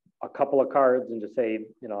take a couple of cards and just say,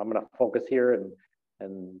 I'm going to focus here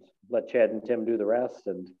and let Chad and Tim do the rest.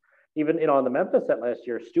 And even on the Memphis set last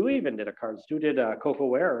year, Stu even did a card. Stu did Coco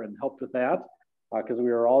Ware and helped with that because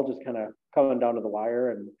we were all just kind of coming down to the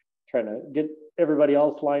wire and trying to get everybody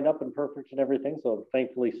else lined up and perfect and everything. So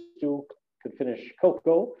thankfully, Stu could finish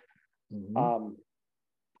Coco. Mm-hmm.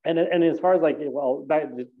 And as far as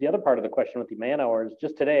the other part of the question with the man hours,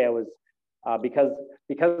 just today I was because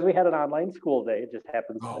we had an online school day. It just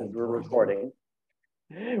happens as we're recording.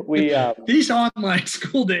 We these online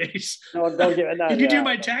school days. No, don't get that. Did you do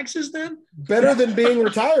my taxes then? Better than being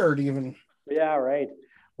retired, even. Yeah, right.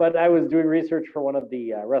 But I was doing research for one of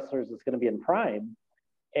the wrestlers that's going to be in Prime,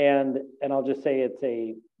 and I'll just say it's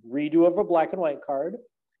a redo of a black and white card.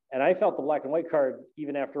 And I felt the black and white card,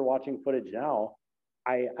 even after watching footage now,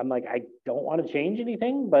 I'm like, I don't want to change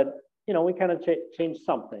anything, but, we kind of changed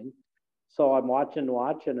something. So I'm watching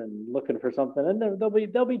and looking for something, and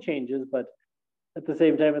there'll be changes. But at the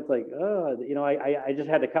same time, it's like, I just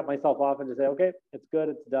had to cut myself off and just say, okay, it's good.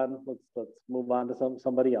 It's done. Let's move on to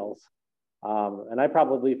somebody else. And I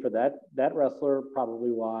probably, for that wrestler,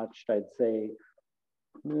 probably watched, I'd say,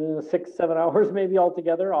 6, 7 hours maybe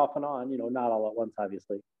altogether, off and on. Not all at once,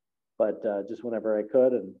 obviously, but just whenever I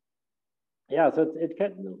could. And yeah, so it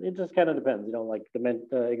just kind of depends. Like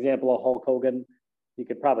the example of Hulk Hogan, you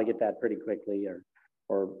could probably get that pretty quickly,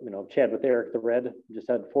 or Chad with Eric the Red just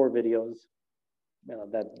had 4 videos.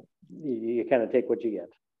 That you kind of take what you get.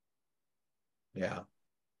 Yeah.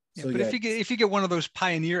 Yeah, but if you get one of those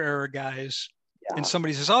pioneer era guys, Yeah. and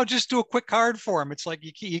somebody says, "Oh, just do a quick card for him," it's like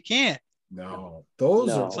you can't. No, those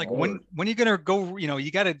No. are It's like when are you gonna go?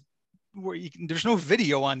 You got to. There's no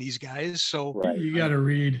video on these guys, so Right. You got to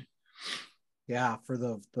read. Yeah, for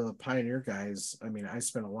the pioneer guys, I mean, I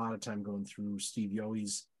spent a lot of time going through Steve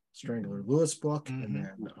Yohe's Strangler Lewis book, and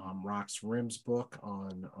then Rock's Rims book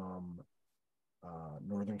on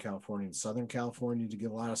Northern California and Southern California to get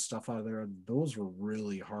a lot of stuff out of there. Those were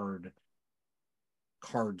really hard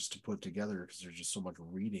cards to put together because there's just so much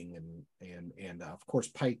reading and of course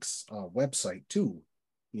Pike's website too,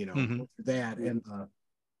 that and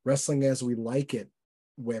Wrestling as We Like It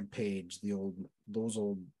webpage, those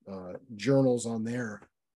old journals on there.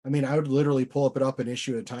 I mean, I would literally pull it up an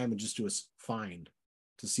issue at a time and just do a find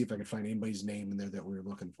to see if I could find anybody's name in there that we were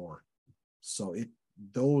looking for. So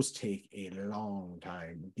those take a long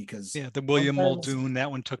time because the William Muldoon, that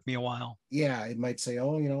one took me a while. Yeah, it might say,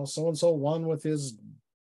 oh, so and so won with his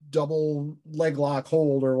double leg lock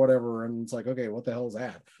hold or whatever, and it's like, okay, what the hell is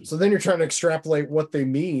that? So then you're trying to extrapolate what they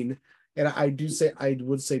mean, and I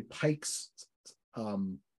would say Pike's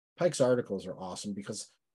articles are awesome because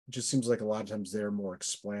it just seems like a lot of times they're more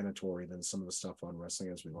explanatory than some of the stuff on Wrestling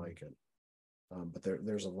as We Like It. But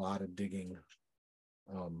there's a lot of digging.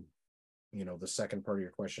 The second part of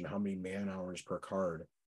your question, how many man hours per card?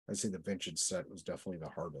 I'd say the vintage set was definitely the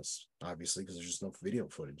hardest, obviously, because there's just no video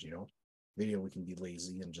footage, Video, we can be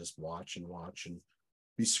lazy and just watch and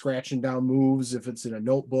be scratching down moves if it's in a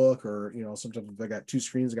notebook or, sometimes if I got 2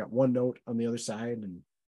 screens, I got 1 note on the other side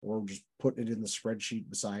or just putting it in the spreadsheet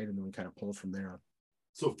beside and then we kind of pull from there.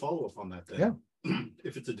 So follow up on that then. Yeah.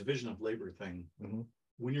 If it's a division of labor thing,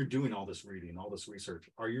 when you're doing all this reading, all this research,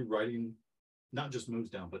 are you writing not just moves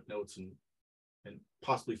down, but notes and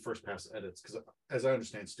possibly first pass edits? Because as I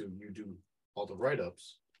understand, Stu, you do all the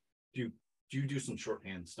write-ups. Do you do some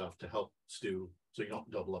shorthand stuff to help Stu so you don't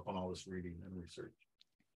double up on all this reading and research?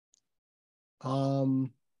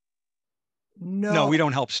 No, we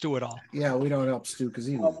don't help Stu at all. Yeah, we don't help Stu because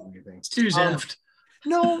he doesn't do anything. Stu's effed.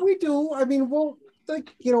 No, we do. I mean, we'll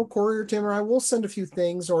Corey or Tim or I will send a few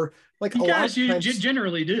things or like you guys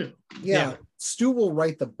generally do. Yeah, Stu will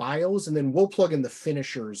write the bios and then we'll plug in the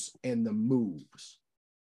finishers and the moves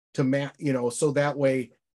to map, so that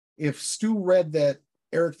way if Stu read that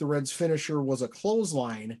Eric the Red's finisher was a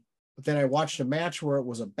clothesline, but then I watched a match where it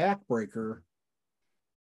was a backbreaker,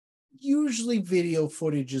 usually video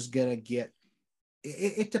footage is gonna get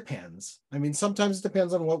it depends. I mean, sometimes it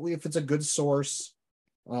depends on if it's a good source.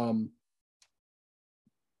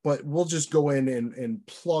 But we'll just go in and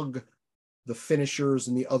plug the finishers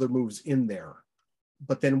and the other moves in there.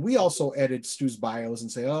 But then we also edit Stu's bios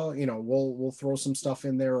and say, we'll throw some stuff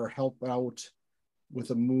in there or help out with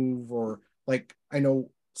a move, or like I know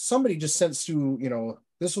somebody just sent Stu,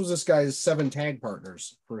 this was this guy's 7 tag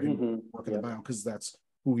partners for him working the bio because that's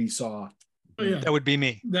who he saw. Oh, yeah. That would be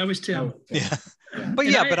me. That was Tim. Yeah.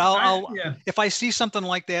 But I'll if I see something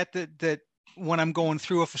like that when I'm going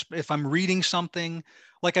through, if I'm reading something,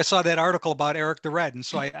 like I saw that article about Eric the Red, and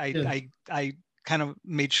so I kind of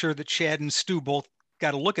made sure that Chad and Stu both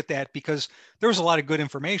got to look at that because there was a lot of good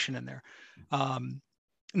information in there.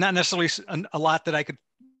 Not necessarily a lot that I could,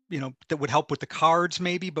 that would help with the cards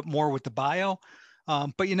maybe, but more with the bio.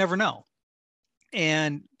 But you never know.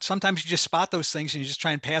 And sometimes you just spot those things and you just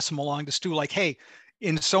try and pass them along to Stu, like, hey,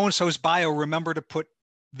 in so-and-so's bio, remember to put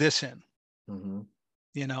this in,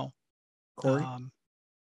 Corey?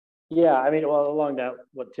 Yeah, I mean, well, along that,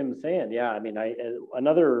 what Tim's saying, yeah, I mean,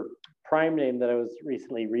 another Prime name that I was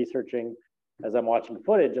recently researching as I'm watching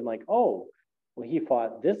footage, I'm like, oh, well, he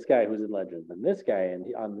fought this guy who's in Legends and this guy, and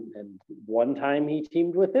one time he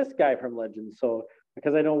teamed with this guy from Legends. So,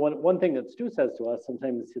 because I know one thing that Stu says to us,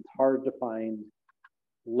 sometimes it's hard to find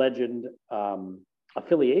Legend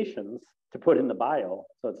affiliations to put in the bio.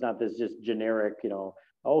 So it's not this just generic,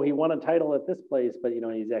 oh, he won a title at this place, but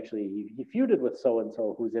he's actually he feuded with so and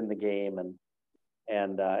so who's in the game,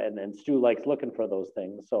 and Stu likes looking for those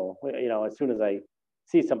things. So as soon as I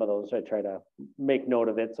see some of those, I try to make note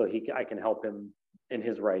of it so I can help him in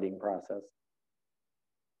his writing process.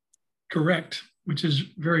 Correct, which is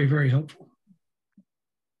very, very helpful.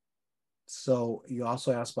 So you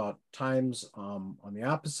also asked about times on the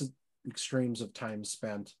opposite extremes of time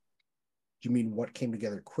spent. Do you mean what came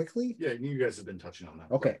together quickly? Yeah, you guys have been touching on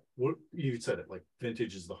that. Okay. What you said it, like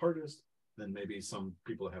vintage is the hardest. Then maybe some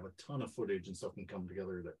people that have a ton of footage and stuff can come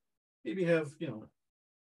together that maybe have,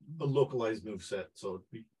 a localized move set. So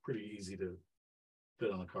it'd be pretty easy to fit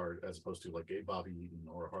on a card as opposed to like a Bobby Eaton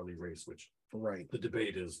or a Harley Race, which Right. the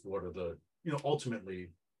debate is what are the, ultimately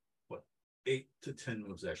what 8 to 10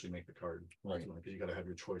 moves actually make the card. Right. Ultimately, because you got to have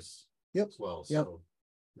your choice Yep. as well. Yep. So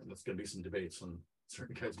that's going to be some debates on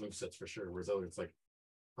certain guys' move sets for sure. Whereas others, it's like,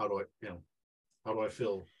 how do I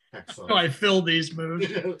fill X on? How do I fill these moves?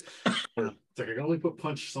 It's like I can only put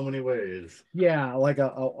punch so many ways. Yeah, like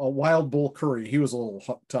a Wild Bull Curry. He was a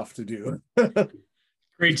little tough to do.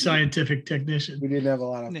 Great scientific technician. We didn't have a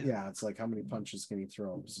lot of, Yeah. it's like how many punches can he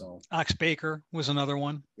throw? So, Ox Baker was another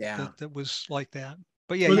one yeah. that was like that.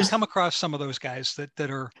 But yeah, Well, you this- come across some of those guys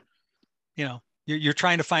that are, you're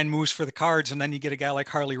trying to find moves for the cards, and then you get a guy like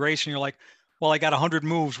Harley Race, and you're like, well, I got 100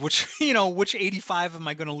 moves. Which 85 am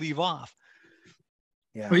I going to leave off?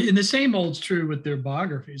 Yeah. Well, and the same holds true with their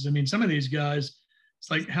biographies. I mean, some of these guys,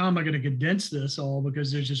 it's like, how am I going to condense this all?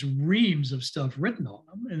 Because there's just reams of stuff written on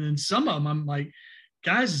them. And then some of them, I'm like,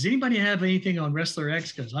 guys, does anybody have anything on Wrestler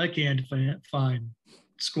X? Because I can't find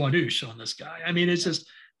squadouche on this guy. I mean, it's just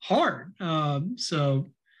hard. So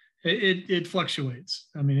it fluctuates.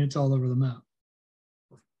 I mean, it's all over the map.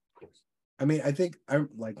 I mean, I think I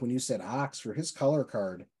like when you said Ox for his color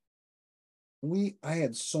card, I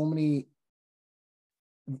had so many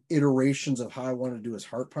iterations of how I wanted to do his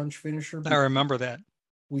heart punch finisher. I remember that.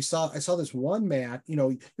 I saw this one mat,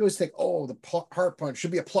 you always think, oh, the heart punch should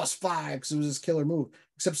be a +5 because it was his killer move.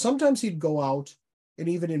 Except sometimes he'd go out, and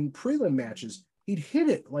even in prelim matches, he'd hit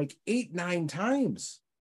it like 8-9 times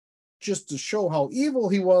just to show how evil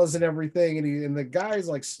he was and everything. And the guy's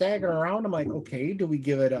like staggering around. I'm like, okay, do we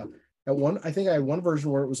give it I think I had one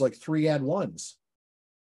version where it was like 3 add 1s,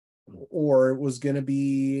 or it was going to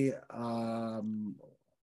be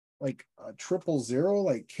like a 000,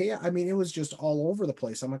 like K. I mean, it was just all over the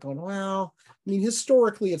place. I'm like going, well, I mean,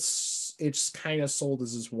 historically it's kind of sold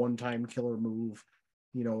as this one-time killer move.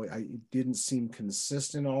 It didn't seem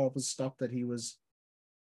consistent, all of his stuff that he was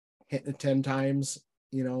hitting it 10 times.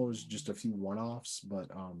 It was just a few one-offs, but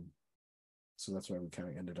so that's why we kind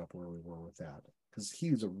of ended up where we were with that, because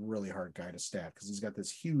he was a really hard guy to stat because he's got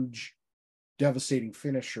this huge, devastating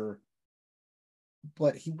finisher,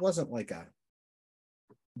 but he wasn't like a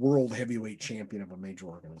world heavyweight champion of a major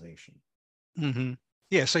organization. Mm-hmm.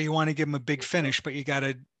 Yeah, so you want to give him a big finish, but you got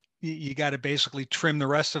to basically trim the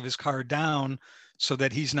rest of his card down so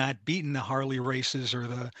that he's not beating the Harley Races or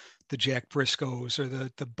the Jack Briscoes or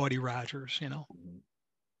the Buddy Rogers. Mm-hmm.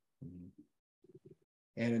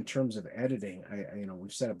 And in terms of editing, I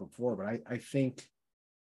we've said it before, but I think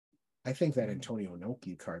that Antonio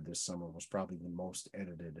Inoki card this summer was probably the most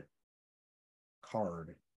edited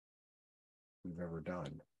card we've ever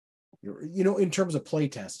done. In terms of play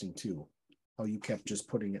testing too, how you kept just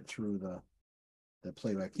putting it through the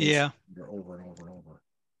play-by-play over and over and over.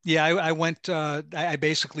 Yeah, I went. I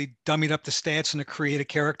basically dummied up the stats and to create a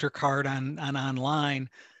character card on online,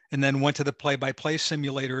 and then went to the play-by-play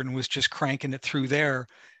simulator and was just cranking it through there,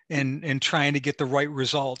 and trying to get the right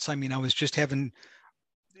results. I mean, I was just having.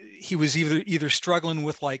 He was either struggling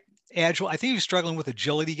with like agile. I think he was struggling with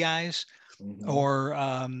agility guys. Mm-hmm. Or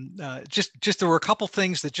just there were a couple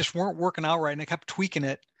things that just weren't working out right, and I kept tweaking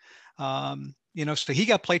it. So he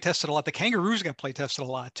got play tested a lot. The Kangaroos got play tested a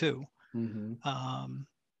lot too. Mm-hmm.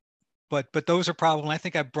 But those are probably, I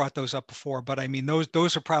think I brought those up before, but I mean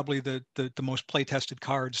those are probably the most play tested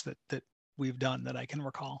cards that we've done that I can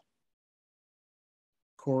recall.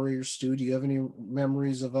 Corey or Stu, do you have any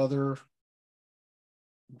memories of other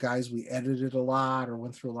guys we edited a lot or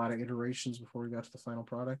went through a lot of iterations before we got to the final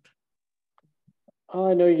product?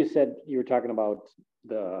 I know you said you were talking about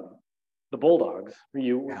the Bulldogs.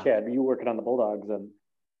 Chad, you working on the Bulldogs, and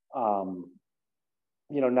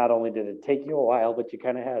not only did it take you a while, but you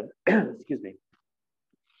kind of had, excuse me,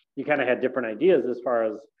 you kind of had different ideas as far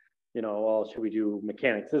as, well, should we do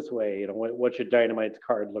mechanics this way? What should Dynamite's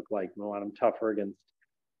card look like? We want them tougher against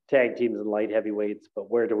tag teams and light heavyweights, but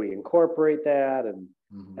where do we incorporate that? And,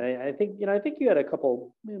 mm-hmm. and I think you had a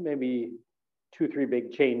couple, maybe 2-3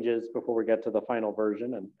 big changes before we got to the final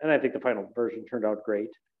version. And I think the final version turned out great.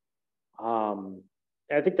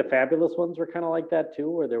 I think the Fabulous ones were kind of like that too,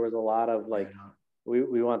 where there was a lot of like,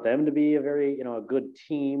 we want them to be a very, a good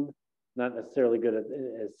team, not necessarily good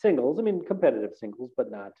as singles. I mean, competitive singles,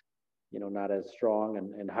 but not, not as strong.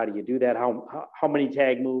 And how do you do that? How many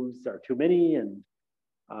tag moves are too many? And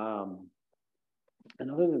other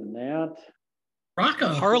than that,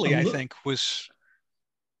 Rocco Harley, I think, was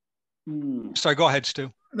Sorry, go ahead,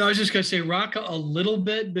 Stu. No, I was just going to say Rocca a little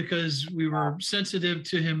bit because we were sensitive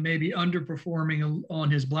to him maybe underperforming on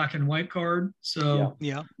his black and white card. So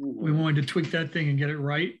Yeah. we wanted to tweak that thing and get it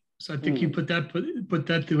right. So I think you put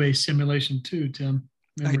that through a simulation too, Tim.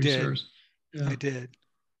 I did. Serves. Yeah. I did.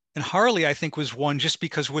 And Harley, I think, was one just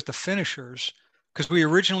because with the finishers, because we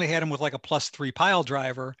originally had him with like a +3 pile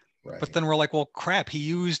driver, but then we're like, well, crap, he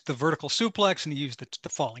used the vertical suplex and he used the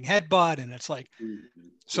falling headbutt. And it's like,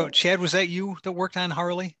 so Chad, was that you that worked on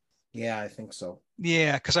Harley? Yeah, I think so.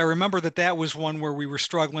 Yeah, because I remember that was one where we were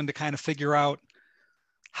struggling to kind of figure out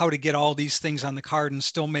how to get all these things on the card and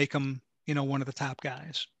still make him, one of the top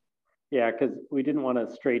guys. Yeah, because we didn't want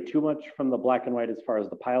to stray too much from the black and white as far as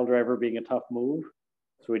the pile driver being a tough move.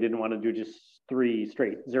 So we didn't want to do just 3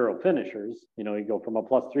 straight 0 finishers. You go from a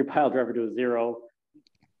 +3 pile driver to a 0,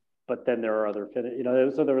 but then there are other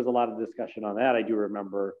so there was a lot of discussion on that. I do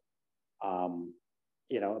remember,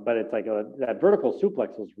 but it's like that vertical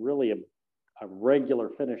suplex was really a regular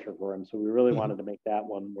finisher for him. So we really wanted to make that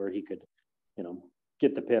one where he could,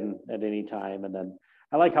 get the pin at any time. And then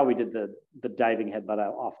I like how we did the diving headbutt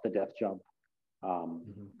off the death jump. I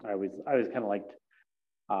always kind of liked.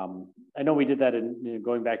 I know we did that in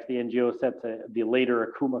going back to the NGO sets. The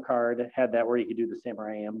later Akuma card had that where he could do the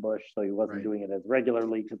samurai ambush, so he wasn't doing it as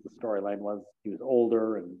regularly because the storyline was he was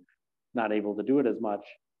older and not able to do it as much.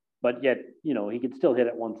 But yet, he could still hit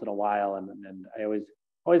it once in a while, and I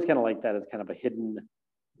always kind of like that as kind of a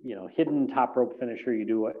hidden top rope finisher you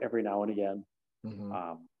do every now and again.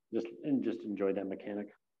 Just enjoy that mechanic.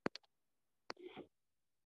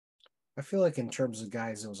 I feel like in terms of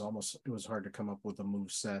guys, it was hard to come up with a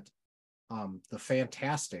move set. The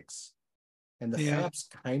Fantastics and the Faps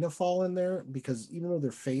kind of fall in there because even though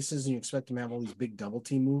they're faces and you expect them to have all these big double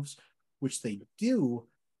team moves, which they do,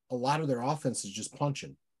 a lot of their offense is just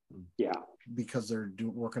punching. Yeah, because they're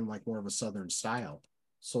working like more of a Southern style.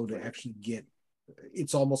 So to actually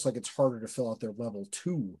it's almost like it's harder to fill out their level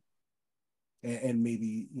 2. And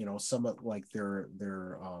maybe some of like their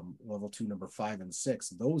level 2 number 5 and 6,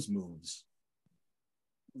 those moves,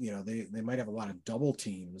 they might have a lot of double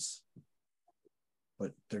teams,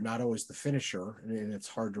 but they're not always the finisher, and it's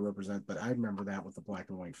hard to represent. But I remember that with the black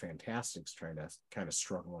and white Fantastics trying to kind of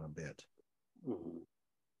struggle a bit.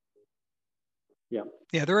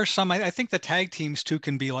 Yeah, there are some. I think the tag teams too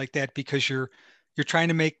can be like that because you're trying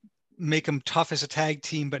to make them tough as a tag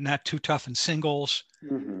team, but not too tough in singles.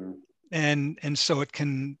 And so it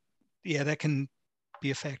can, that can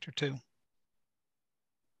be a factor too.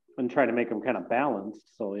 And try to make them kind of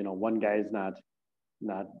balanced, so one guy's not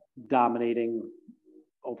dominating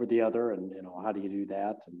over the other, and how do you do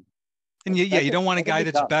that? And you don't want a guy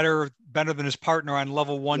that's better than his partner on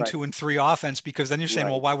level 1, 2, and 3 offense, because then you're saying,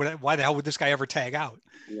 well, why the hell would this guy ever tag out?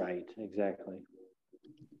 Right, exactly.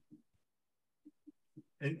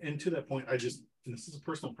 And to that point, this is a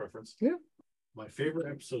personal preference. Yeah. My favorite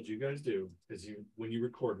episode you guys do is when you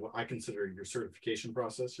record what I consider your certification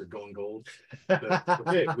process, your going gold.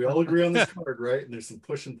 Okay, we all agree on this card, right? And there's some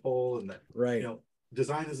push and pull, and that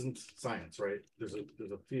design isn't science, right? There's a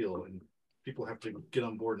feel, and people have to get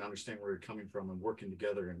on board and understand where you're coming from and working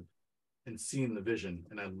together and seeing the vision.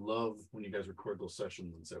 And I love when you guys record those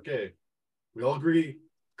sessions and say, okay, we all agree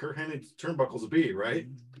Kurt Hennig turnbuckle's a B, right?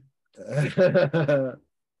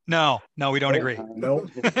 No, we don't agree. No.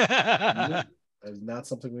 That is not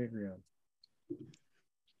something we agree on.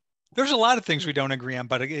 There's a lot of things we don't agree on,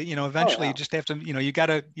 but eventually you just have to, you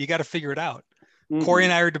gotta figure it out. Corey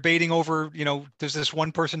and I are debating over, does this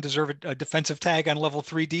one person deserve a defensive tag on level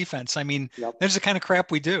 3 defense? I mean, there's the kind of crap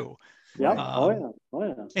we do. Yeah.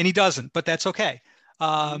 And he doesn't, but that's okay.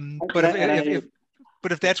 But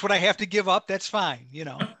if that's what I have to give up, that's fine.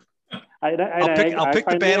 I'll pick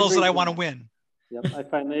the battles that I want to win. Yep, I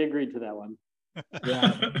finally agreed to that one.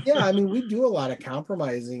 Yeah. I mean, we do a lot of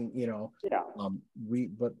compromising,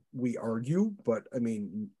 we argue, but I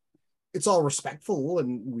mean, it's all respectful,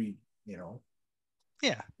 and we,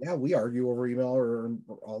 we argue over email or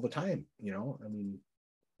all the time, I mean,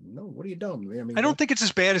 no, what are you dumb? I mean, I don't think it's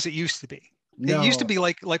as bad as it used to be. No. It used to be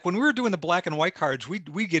like when we were doing the black and white cards, we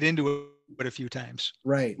get into it a few times.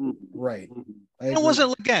 Right. It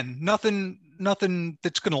wasn't, again, nothing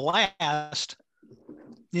that's going to last.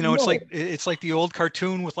 It's like the old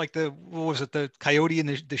cartoon with like the coyote and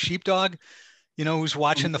the sheepdog, who's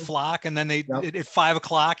watching the flock, and then they at 5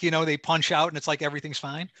 o'clock, they punch out and it's like everything's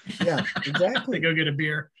fine. Yeah, exactly. They go get a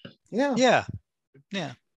beer. Yeah.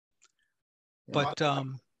 But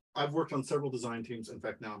I've worked on several design teams. In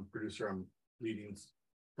fact, now I'm producer. I'm leading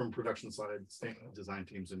from production side design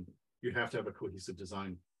teams, and you have to have a cohesive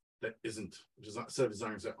design. that isn't just a set of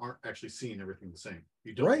designers that aren't actually seeing everything the same.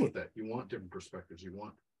 You don't Right. want that. You want different perspectives. You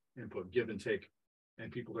want input, give and take,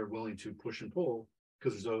 and people that are willing to push and pull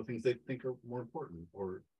because there's other things they think are more important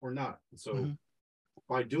or not. And so Mhm.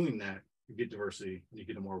 by doing that, you get diversity and you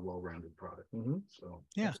get a more well-rounded product. Mhm. So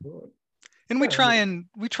Yeah. Absolutely. And we Yeah,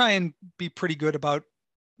 I try and be pretty good about,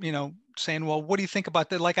 saying, well, what do you think about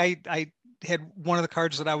that? Like I had one of the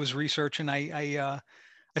cards that I was researching. I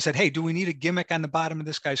said, hey, do we need a gimmick on the bottom of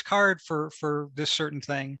this guy's card for this certain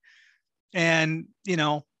thing? And, we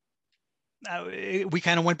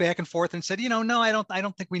kind of went back and forth and said, no, I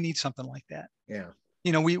don't think we need something like that. Yeah.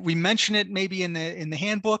 We mention it maybe in the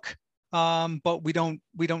handbook, but we don't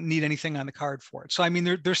need anything on the card for it. So, I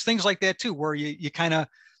mean, there's things like that too, where you kind of,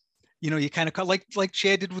 like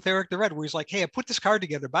Chad did with Eric the Red, where he's like, hey, I put this card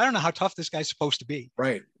together, but I don't know how tough this guy's supposed to be.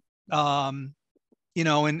 Right. And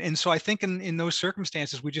so I think in those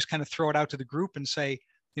circumstances, we just kind of throw it out to the group and say,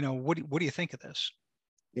 what do you think of this?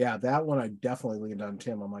 Yeah, that one I definitely leaned on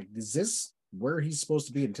Tim. I'm like, is this where he's supposed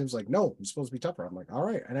to be? And Tim's like, no, he's supposed to be tougher. I'm like, all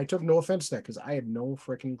right. And I took no offense to that because I had no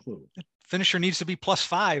freaking clue. Finisher needs to be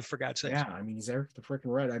 +5, for God's sake. Yeah, I mean, he's Eric the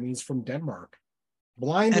freaking Red. I mean, he's from Denmark.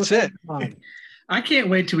 Blind That's with it. God. I can't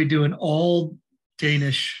wait till we do an all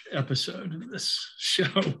Danish episode of this show.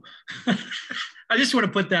 I just want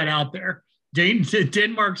to put that out there.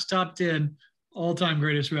 Denmark's top 10 all-time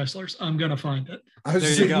greatest wrestlers. I'm gonna find it. I was There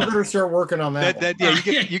just you saying, go. you better start working on that.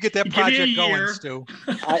 You get that Give me a project going, year. Stu.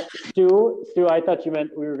 Stu, I thought you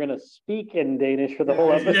meant we were going to speak in Danish for the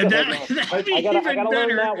whole episode. Yeah, No. that'd be I gotta even learn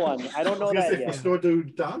better. that one. I don't know that yet. Forstår du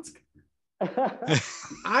dansk?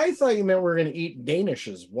 I thought you meant we were going to eat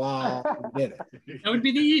Danishes while we did it. That would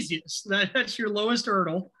be the easiest. That's your lowest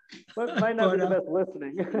hurdle. But might not be the best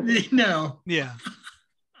listening. No. Yeah.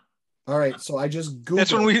 All right, so I just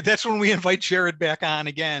Googled. That's when we invite Jared back on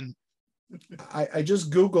again. I just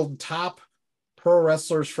Googled top pro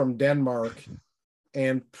wrestlers from Denmark,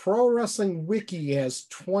 and Pro Wrestling Wiki has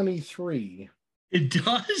 23. It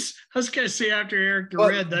does. I was gonna say after Eric the But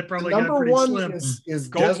Red, that probably got number pretty one slim. is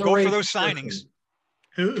Go Desiree for those Peterson. signings.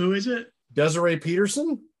 Who is it? Desiree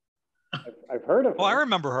Peterson. I've heard of Oh, I her.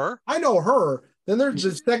 remember her. I know her. Then there's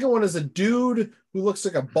the second one is a dude who looks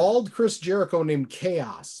like a bald Chris Jericho named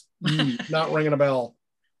Chaos. Not ringing a bell.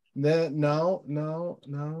 No.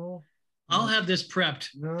 I'll have this prepped.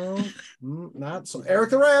 No, not so.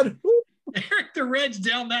 Eric the Red. Woo. Eric the Red's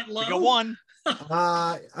down that low. We got one.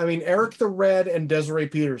 I mean, Eric the Red and Desiree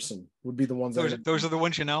Peterson would be the ones. Those are the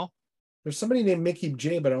ones you know. There's somebody named Mickey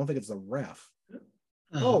J, but I don't think it's the ref.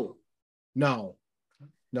 Oh, no,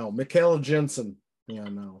 Michaela Jensen. Yeah,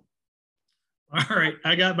 no. All right,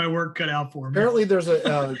 I got my work cut out for me. Apparently, there's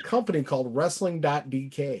a company called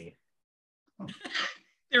Wrestling.dk.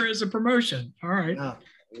 There is a promotion. All right. Yeah.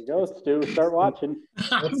 There you go, Stu. Start watching.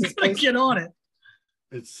 I'm What's his gonna face? get on it.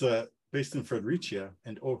 It's based in Fredericia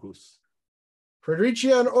and Aarhus.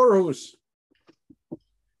 Fredericia and Aarhus.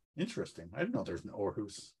 Interesting. I didn't know there's an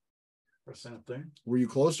Aarhus percent up there. Were you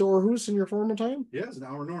close to Aarhus in your former time? Yeah, it's an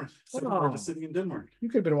hour north. Oh. Largest city in Denmark. You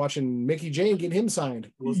could have been watching Mickey J and get him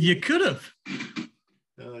signed. You could have.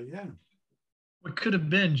 Yeah. What could have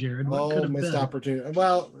been, Jared? What could Oh, have missed been? opportunity.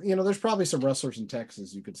 Well, there's probably some wrestlers in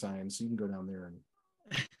Texas you could sign, so you can go down there and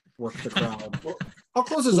work the crowd. How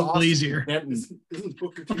close is A little Austin? easier. Denton? Isn't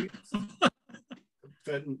Booker T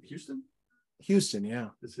fed in Houston? Houston, yeah.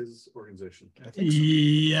 Is his organization. I think so.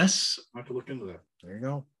 Yes. I have to look into that. There you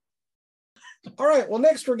go. All right. Well,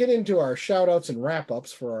 next we're getting into our shout outs and wrap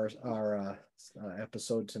ups for our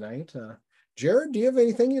episode tonight. Jared, do you have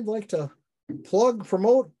anything you'd like to plug,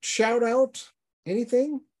 promote, shout out?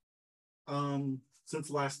 Anything? Since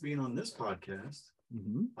last being on this podcast,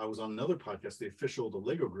 Mm-hmm. I was on another podcast, the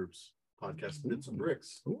Lego Groups podcast, Bits and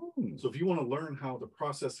Bricks. Ooh. So if you want to learn how the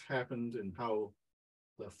process happened and how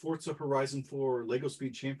the Forza Horizon 4 Lego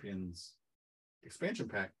Speed Champions expansion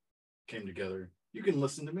pack came together, you can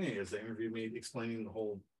listen to me as they interview me explaining the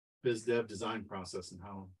whole biz dev design process and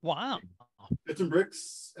how. Wow. Bits and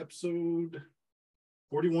Bricks episode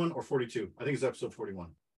 41 or 42. I think it's episode 41.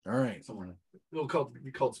 All right. Somewhere in there. It'll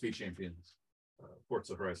be called Speed Champions,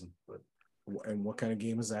 Forza Horizon, but And what kind of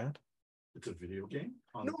game is that? it's a video game.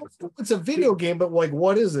 No, it's a video game, but like,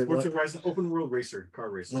 what is it? Forza Like, Horizon open world racer, car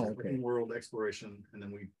racer, Oh, okay. open world exploration, and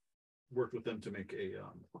then we worked with them to make a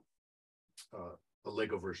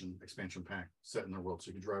Lego version expansion pack set in their world, so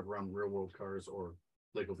you can drive around real world cars or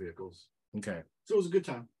Lego vehicles. okay. So it was a good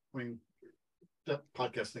time. I mean, that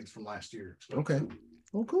podcast thing's from last year. So Okay.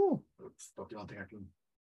 Oh, cool. that's about the only thing I can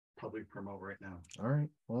probably promote right now. All right.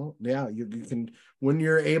 Well, yeah, you can, when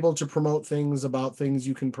you're able to promote things about things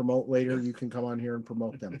you can promote later, you can come on here and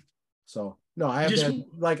promote them. So No, I have been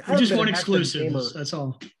like I just want exclusives. That's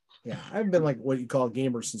all. Yeah, I've been like what you call a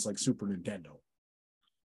gamer since like Super Nintendo.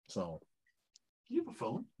 So You have a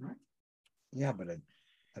phone, right? yeah, but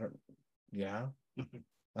I don't. Yeah,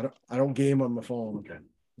 I don't game on my phone. Okay.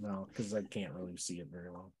 No, because I can't really see it very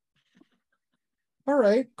well. All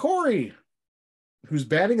right, Corey, who's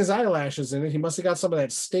batting his eyelashes in it. He must have got some of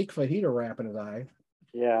that steak fajita wrap in his eye.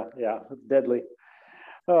 Yeah, it's deadly.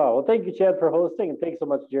 Oh, well, thank you, Chad, for hosting, and thanks so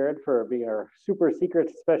much, Jared, for being our super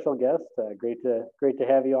secret special guest. Great to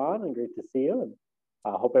have you on, and great to see you. And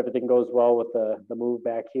I hope everything goes well with the move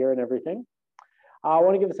back here and everything. I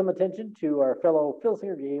want to give some attention to our fellow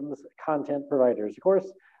Filsinger Games content providers. Of course,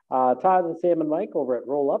 Todd and Sam and Mike over at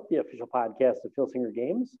Roll Up, the official podcast of Filsinger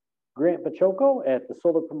Games. Grant Pachoco at the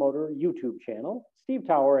Solar Promoter YouTube channel. Steve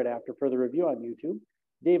Tower at After Further Review on YouTube.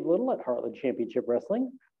 Dave Little at Heartland Championship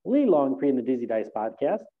Wrestling. Lee Longpree in the Dizzy Dice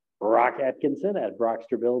podcast. Brock Atkinson at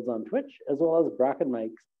Brockster Builds on Twitch, as well as Brock and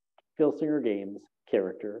Mike's Filsinger Games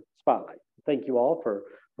Character Spotlight. Thank you all for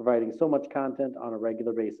providing so much content on a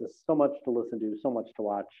regular basis, so much to listen to, so much to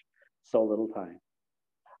watch, so little time.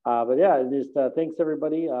 But yeah, just thanks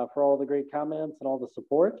everybody for all the great comments and all the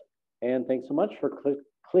support. And thanks so much for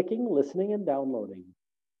clicking, listening, and downloading.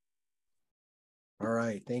 All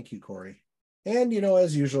right. Thank you, Corey. And,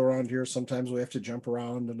 as usual around here, sometimes we have to jump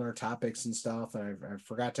around in our topics and stuff. And I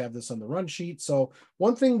forgot to have this on the run sheet. So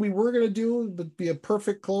one thing we were going to do would be a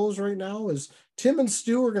perfect close right now is Tim and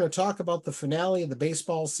Stu are going to talk about the finale of the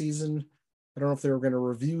baseball season. I don't know if they were going to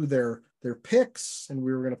review their picks and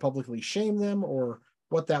we were going to publicly shame them or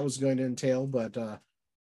what that was going to entail. But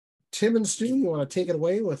Tim and Stu, you want to take it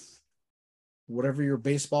away with whatever your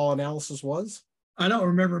baseball analysis was? I don't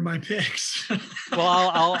remember my picks.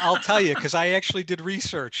 Well, I'll tell you, because I actually did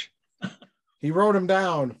research. He wrote them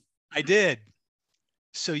down. I did.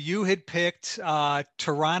 So you had picked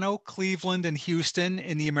Toronto, Cleveland, and Houston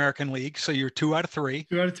in the American League. So you're 2 out of 3.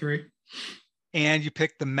 2 out of 3. And you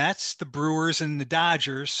picked the Mets, the Brewers, and the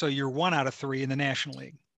Dodgers. So you're 1 out of 3 in the National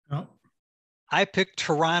League. Oh. I picked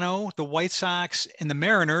Toronto, the White Sox, and the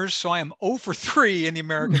Mariners. So I am 0 for 3 in the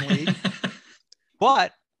American League.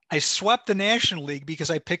 But I swept the National League because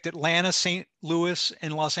I picked Atlanta, St. Louis,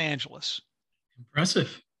 and Los Angeles.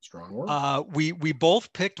 Impressive. Strong work. We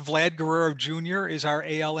both picked Vlad Guerrero Jr. as our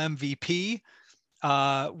AL MVP,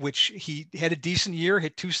 which he had a decent year,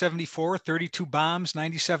 hit 274, 32 bombs,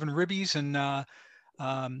 97 ribbies, and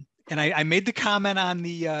I made the comment on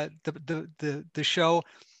the show.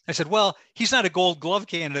 I said, well, he's not a Gold Glove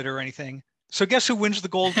candidate or anything. So guess who wins the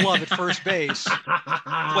Gold Glove at first base?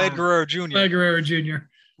 Vlad Guerrero Jr. Vlad Guerrero Jr.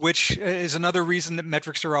 Which is another reason that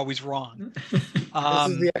metrics are always wrong. This is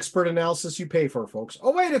the expert analysis you pay for, folks.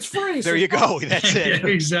 Oh, wait, it's free. There you go. That's it. Yeah,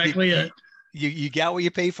 exactly it. You got what you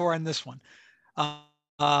pay for on this one.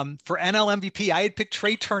 For NL MVP, I had picked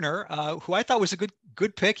Trey Turner, who I thought was a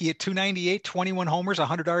good pick. He had 298, 21 homers,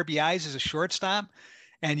 100 RBIs as a shortstop.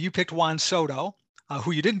 And you picked Juan Soto,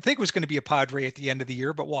 who you didn't think was going to be a Padre at the end of the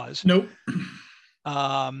year, but was. Nope.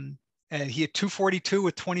 And he had 242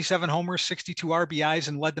 with 27 homers, 62 RBIs,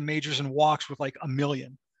 and led the majors in walks with like 1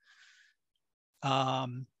 million.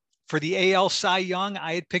 For the AL Cy Young,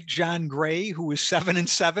 I had picked John Gray, who was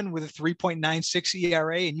 7-7 with a 3.96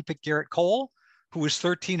 ERA, and you picked Garrett Cole, who was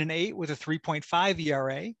 13-8 with a 3.5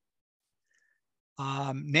 ERA.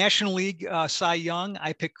 National League Cy Young,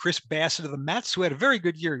 I picked Chris Bassett of the Mets, who had a very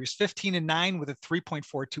good year. He was 15-9 with a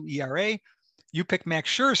 3.42 ERA. You picked Max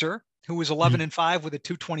Scherzer, who was 11-5 with a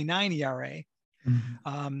 2.29 ERA.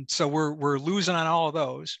 So we're losing on all of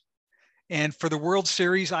those. And for the World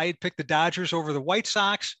Series, I had picked the Dodgers over the White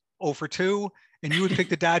Sox, 0 for 2, and you would pick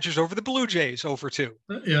the Dodgers over the Blue Jays, 0 for 2.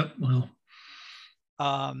 Yep. Well.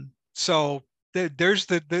 So there's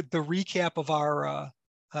the recap of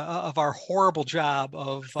our horrible job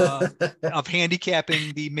of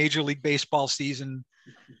handicapping the Major League Baseball season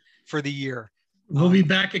for the year. We'll be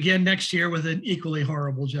back again next year with an equally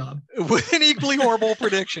horrible job. With an equally horrible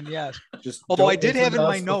prediction, yes. Although I did have in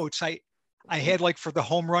my notes, I had like for the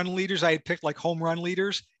home run leaders, I had picked like home run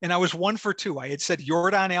leaders, and I was 1 for 2. I had said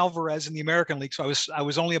Yordan Alvarez in the American League, so I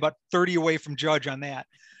was only about 30 away from Judge on that.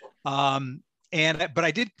 But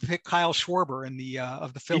I did pick Kyle Schwarber in the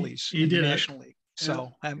of the Phillies in the National League,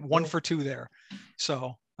 so I'm 1 for 2 there.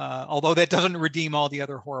 So although that doesn't redeem all the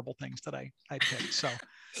other horrible things that I picked, so.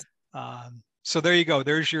 So there you go.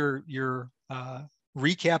 There's your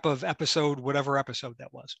recap of whatever episode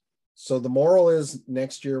that was. So the moral is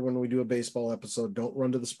next year when we do a baseball episode, don't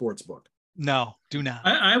run to the sports book. No, do not.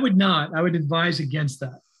 I would not. I would advise against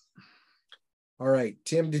that. All right.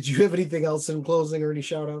 Tim, did you have anything else in closing or any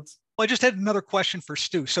shout outs? Well, I just had another question for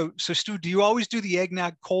Stu. So Stu, do you always do the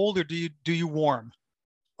eggnog cold, or do you warm?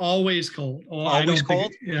 Always cold. Oh, Always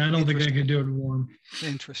cold? I don't think I Interesting. could do it warm.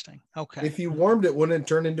 Interesting. Okay. If you warmed it, wouldn't it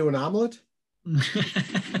turn into an omelet?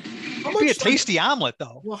 It'd be a tasty omelet,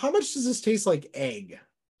 though. Well, how much does this taste like egg?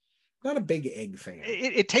 Not a big egg fan.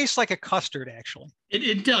 It tastes like a custard, actually.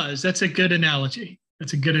 It does. That's a good analogy.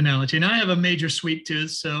 That's a good analogy. And I have a major sweet tooth,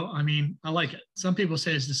 so I mean, I like it. Some people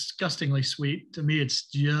say it's disgustingly sweet. To me, it's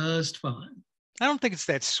just fine. I don't think it's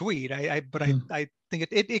that sweet. I think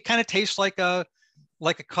it kind of tastes like a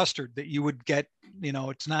custard that you would get.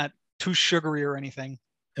 It's not too sugary or anything.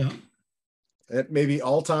 Yeah. Maybe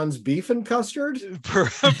Alton's beef and custard?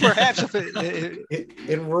 Perhaps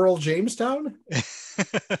in rural Jamestown.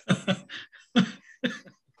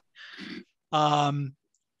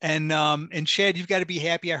 And Chad, you've got to be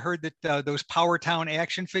happy. I heard that those Power Town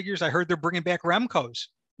action figures, I heard they're bringing back Remcos.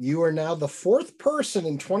 You are now the fourth person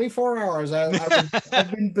in 24 hours.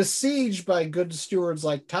 I've been besieged by good stewards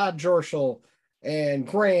like Todd Jorschel and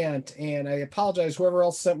Grant, and I apologize whoever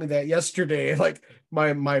else sent me that yesterday. Like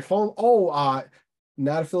my phone.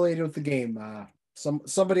 Not affiliated with the game.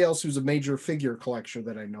 Somebody else who's a major figure collector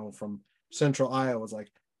that I know from Central Iowa was like,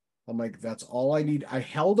 I'm like, that's all I need. I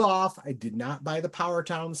held off. I did not buy the Power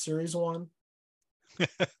Town Series 1.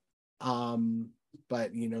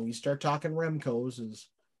 But you start talking Remcos is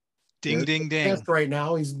ding. Right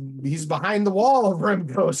now, he's behind the wall of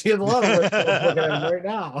Remcos. He has a lot of Remcos looking at him right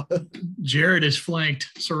now. Jared is flanked,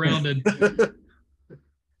 surrounded.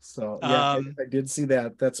 So yeah, I did see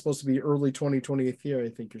that. That's supposed to be early 2020 here. I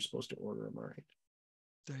think you're supposed to order them. All right.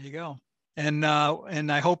 There you go. And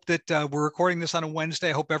I hope that we're recording this on a Wednesday.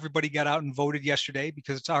 I hope everybody got out and voted yesterday,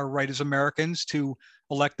 because it's our right as Americans to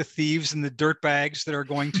elect the thieves and the dirtbags that are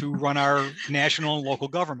going to run our national and local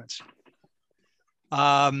governments.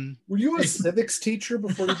 Were you a civics teacher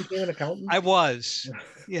before you became an accountant? I was.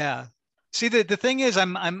 Yeah. See, the thing is,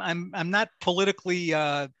 I'm not politically,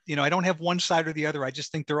 I don't have one side or the other. I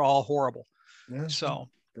just think they're all horrible. Yeah, so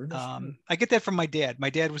I get that from my dad. My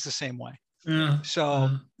dad was the same way. Yeah. So,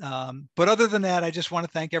 but other than that, I just want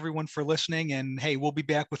to thank everyone for listening. And hey, we'll be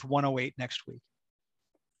back with 108 next week.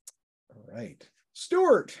 All right.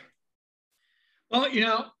 Stuart.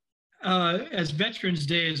 Well, as Veterans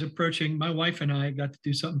Day is approaching, my wife and I got to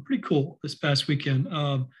do something pretty cool this past weekend.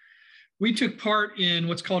 We took part in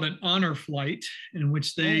what's called an honor flight, in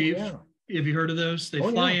which have you heard of those? They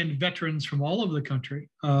fly in veterans from all over the country,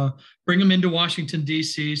 bring them into Washington,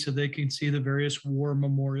 D.C. so they can see the various war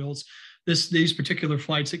memorials. These particular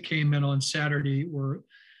flights that came in on Saturday were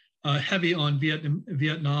heavy on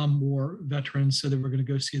Vietnam War veterans. So they were going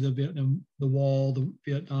to go see the Wall, the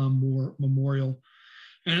Vietnam War Memorial.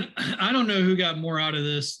 And I don't know who got more out of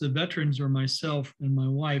this, the veterans or myself and my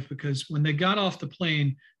wife, because when they got off the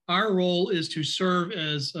plane, our role is to serve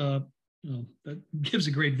as that gives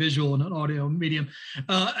a great visual in an audio medium,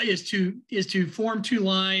 is to form two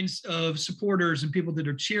lines of supporters and people that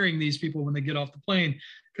are cheering these people when they get off the plane,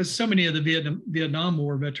 because so many of the Vietnam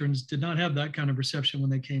War veterans did not have that kind of reception when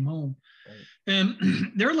they came home. Right. And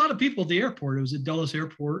there are a lot of people at the airport. It was at Dulles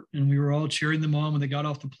Airport, and we were all cheering them on when they got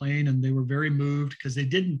off the plane, and they were very moved because they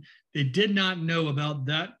did not know about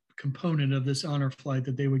that component of this honor flight,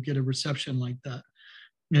 that they would get a reception like that.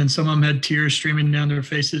 And some of them had tears streaming down their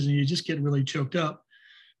faces, and you just get really choked up.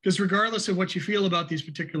 Because regardless of what you feel about these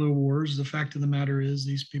particular wars, the fact of the matter is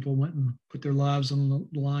these people went and put their lives on the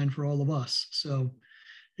line for all of us. So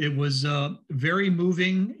it was very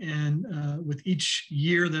moving. And with each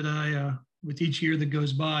year that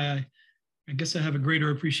goes by, I guess I have a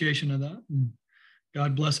greater appreciation of that. And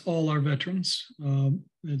God bless all our veterans.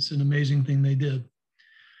 It's an amazing thing they did.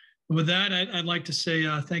 With that, I'd like to say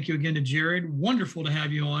thank you again to Jared. Wonderful to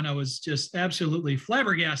have you on. I was just absolutely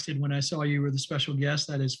flabbergasted when I saw you were the special guest.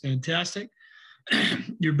 That is fantastic.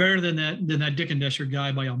 You're better than that Dick and Desher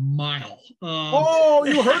guy by a mile.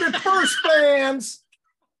 You heard it first, fans.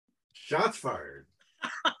 Shots fired.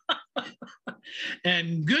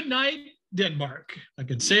 And good night, Denmark. I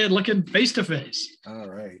can say it looking face to face. All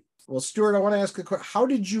right. Well, Stuart, I want to ask a question. How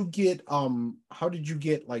did you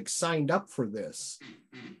get like signed up for this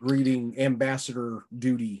reading ambassador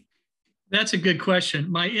duty? That's a good question.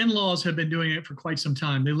 My in-laws have been doing it for quite some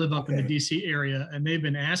time. They live up in the DC area, and they've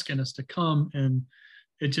been asking us to come, and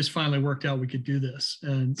it just finally worked out we could do this.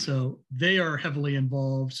 And so they are heavily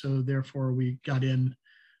involved. So therefore we got in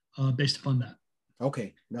based upon that.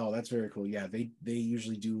 Okay. No, that's very cool. Yeah. They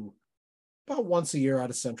usually do about once a year out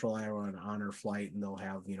of Central Iowa an honor flight, and they'll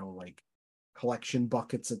have, like collection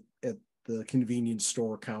buckets at the convenience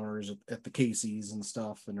store counters at the Casey's and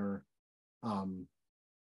stuff. And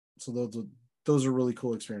so those are really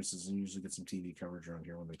cool experiences, and usually get some TV coverage around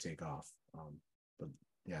here when they take off. But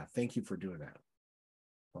yeah, thank you for doing that.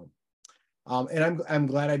 And I'm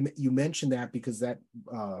glad you mentioned that, because that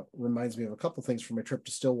reminds me of a couple things from my trip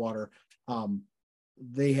to Stillwater.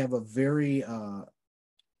 They have a very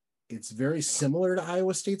it's very similar to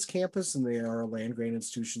Iowa State's campus, and they are a land grant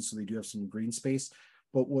institution, so they do have some green space.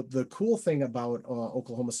 But what the cool thing about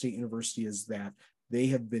Oklahoma State University is that they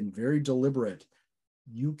have been very deliberate.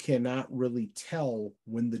 You cannot really tell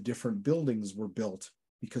when the different buildings were built,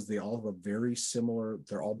 because they all have a very similar,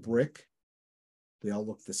 they're all brick. They all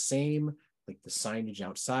look the same, like the signage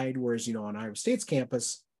outside. Whereas, on Iowa State's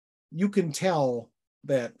campus, you can tell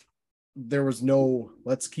that there was no,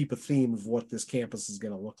 let's keep a theme of what this campus is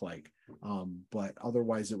going to look like. But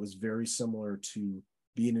otherwise, it was very similar to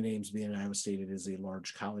being in Ames, being in Iowa State. It is a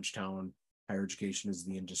large college town. Higher education is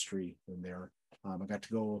the industry in there. We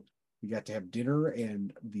got to have dinner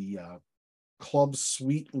in the club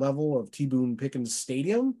suite level of T. Boone Pickens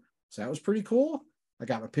Stadium. So that was pretty cool. I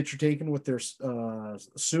got my picture taken with their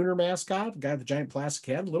Sooner mascot, the guy with the giant plastic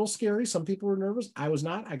head. A little scary. Some people were nervous. I was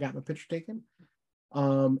not. I got my picture taken.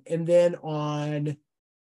 And then on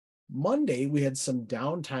Monday, we had some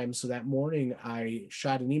downtime. So that morning, I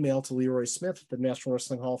shot an email to Leroy Smith at the National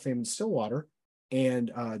Wrestling Hall of Fame in Stillwater.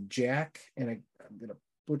 And Jack, and I'm going to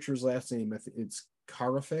butcher his last name, it's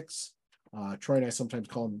Carafix. Troy and I sometimes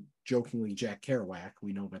call him jokingly Jack Kerouac.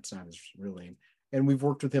 We know that's not his real name. And we've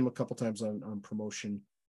worked with him a couple times on promotion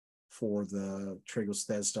for the Tragos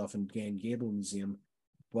Thez stuff and Gan Gable Museum.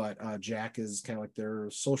 But Jack is kind of like their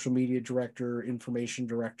social media director, information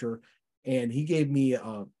director. And he gave me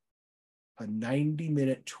a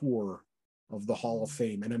 90-minute tour of the Hall of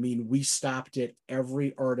Fame. And I mean, we stopped at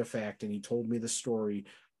every artifact, and he told me the story,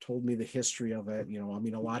 told me the history of it.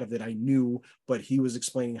 A lot of it I knew, but he was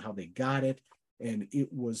explaining how they got it. And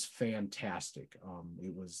it was fantastic. I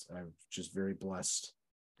was just very blessed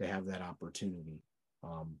to have that opportunity.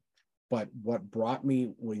 But what brought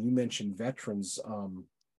me, when you mentioned veterans,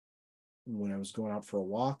 when I was going out for a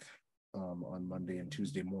walk on Monday and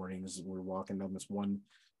Tuesday mornings, we were walking down this one,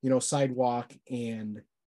 sidewalk, and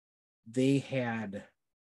they had,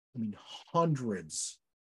 hundreds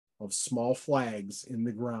of small flags in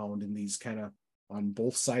the ground in these kind of on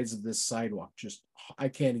both sides of this sidewalk. Just, I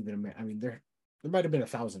can't even imagine. There might have been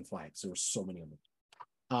 1,000 flags. There were so many of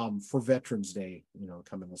them for Veterans Day,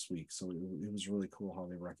 coming this week. So it was really cool how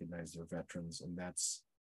they recognize their veterans. And that's,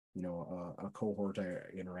 a cohort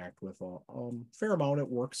I interact with a fair amount at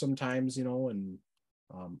work sometimes, and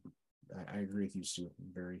I agree with you, Stu.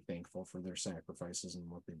 I'm very thankful for their sacrifices and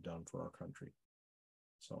what they've done for our country.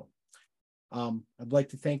 So I'd like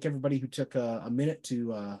to thank everybody who took a minute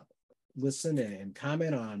to listen and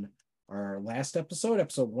comment on our last episode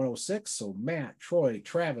 106. So Matt, Troy,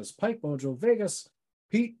 Travis, Pike Mojo, Vegas,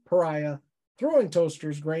 Pete, Pariah, Throwing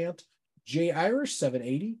Toasters, Grant, Jay Irish,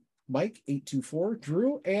 780, Mike, 824,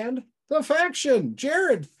 Drew, and The Faction.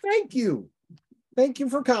 Jared, thank you. Thank you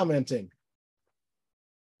for commenting.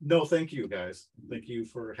 No, thank you, guys. Thank you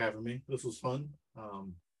for having me. This was fun.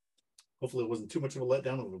 Hopefully it wasn't too much of a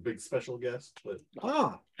letdown of a big special guest, but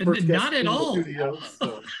not at all. Studios,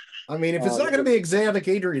 so. I mean, if it's not going to be Exotic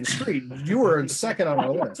Adrian Street, you were in second on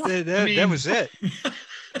our list. That was it.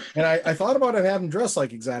 And I thought about having him dressed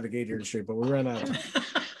like Exotic Adrian Street, but we ran out.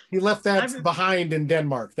 He left that behind in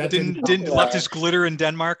Denmark. That didn't left his glitter in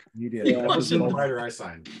Denmark. You did. Yeah, that was in the writer I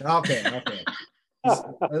signed. Okay.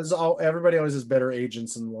 Everybody always has better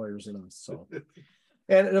agents and lawyers than us. So,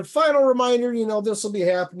 and a final reminder, this will be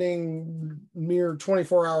happening mere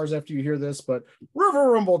 24 hours after you hear this, but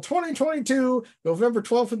River Rumble 2022, November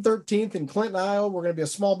 12th and 13th in Clinton, Iowa. We're going to be a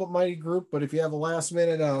small but mighty group, but if you have a last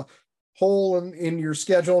minute hole in your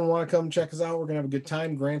schedule and want to come check us out, we're going to have a good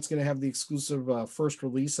time. Grant's going to have the exclusive first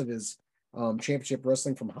release of his Championship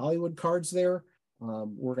Wrestling from Hollywood cards there.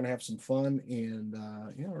 We're going to have some fun, and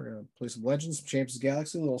we're going to play some Legends, some Champions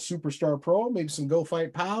Galaxy, a little Superstar Pro, maybe some Go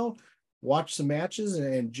Fight Pow, watch some matches,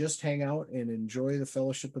 and just hang out and enjoy the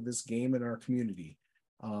fellowship of this game in our community.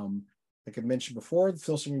 Like I mentioned before, the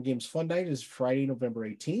Phil Singer Games Fun Night is Friday, November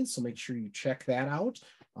 18th, so make sure you check that out.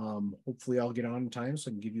 Hopefully I'll get on in time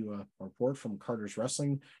so I can give you a report from Carter's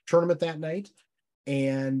Wrestling Tournament that night.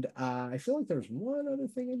 And I feel like there's one other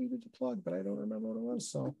thing I needed to plug, but I don't remember what it was.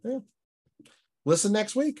 So, yeah. Listen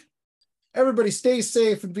next week. Everybody stay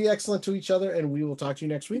safe and be excellent to each other, and we will talk to you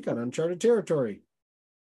next week on Uncharted Territory.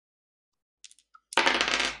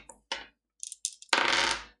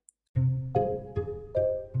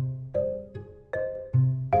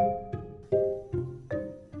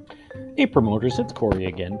 Hey promoters, it's Corey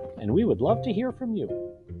again, and we would love to hear from you.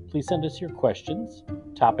 Please send us your questions,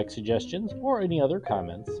 topic suggestions, or any other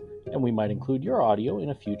comments, and we might include your audio in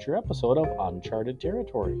a future episode of Uncharted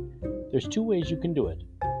Territory. There's 2 ways you can do it.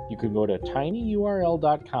 You can go to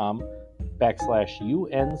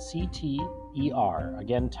tinyurl.com/UNCTER.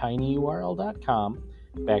 Again,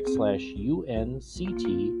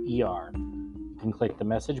 tinyurl.com/UNCTER. You can click the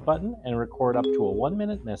message button and record up to a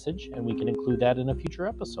 1-minute message, and we can include that in a future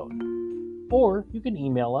episode. Or you can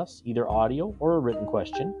email us either audio or a written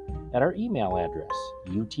question at our email address,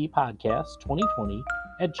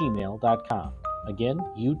 utpodcast2020@gmail.com. Again,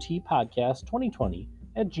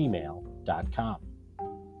 utpodcast2020@gmail.com.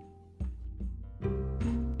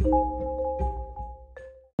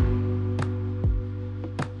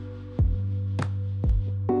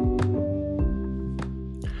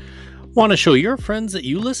 Want to show your friends that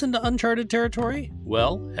you listen to Uncharted Territory?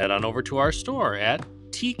 Well, head on over to our store at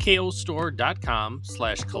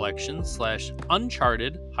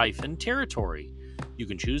tkostore.com/collection/uncharted-territory. You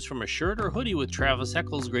can choose from a shirt or hoodie with Travis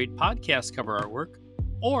Eccles' great podcast cover artwork,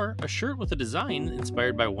 or a shirt with a design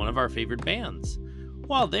inspired by one of our favorite bands.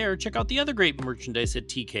 While there, check out the other great merchandise at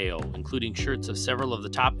TKO, including shirts of several of the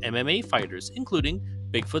top MMA fighters, including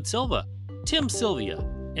Bigfoot Silva, Tim Sylvia,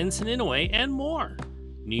 Ensign Inoue, and more.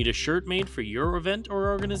 Need a shirt made for your event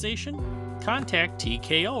or organization? Contact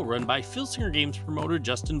TKO, run by Filsinger Games promoter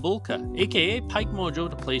Justin Bulka, aka Pike Mojo,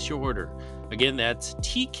 to place your order. Again, that's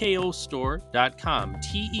tkostore.com,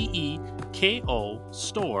 TEEKO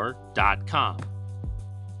store.com.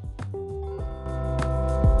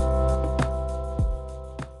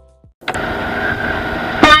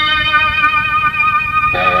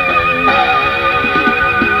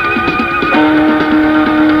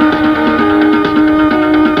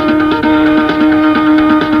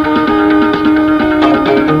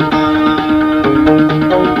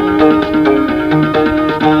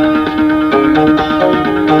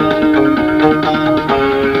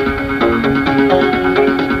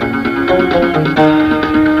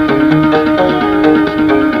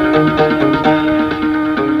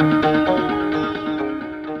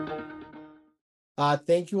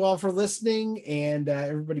 Thank you all for listening, and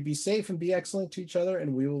everybody be safe and be excellent to each other,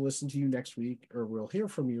 and we will listen to you next week, or we'll hear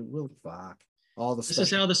from you. All the This stuff.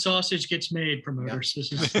 is how the sausage gets made, promoters. Yep.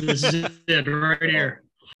 This is it right here.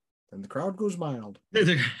 And the crowd goes mild.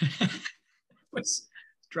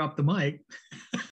 Drop the mic.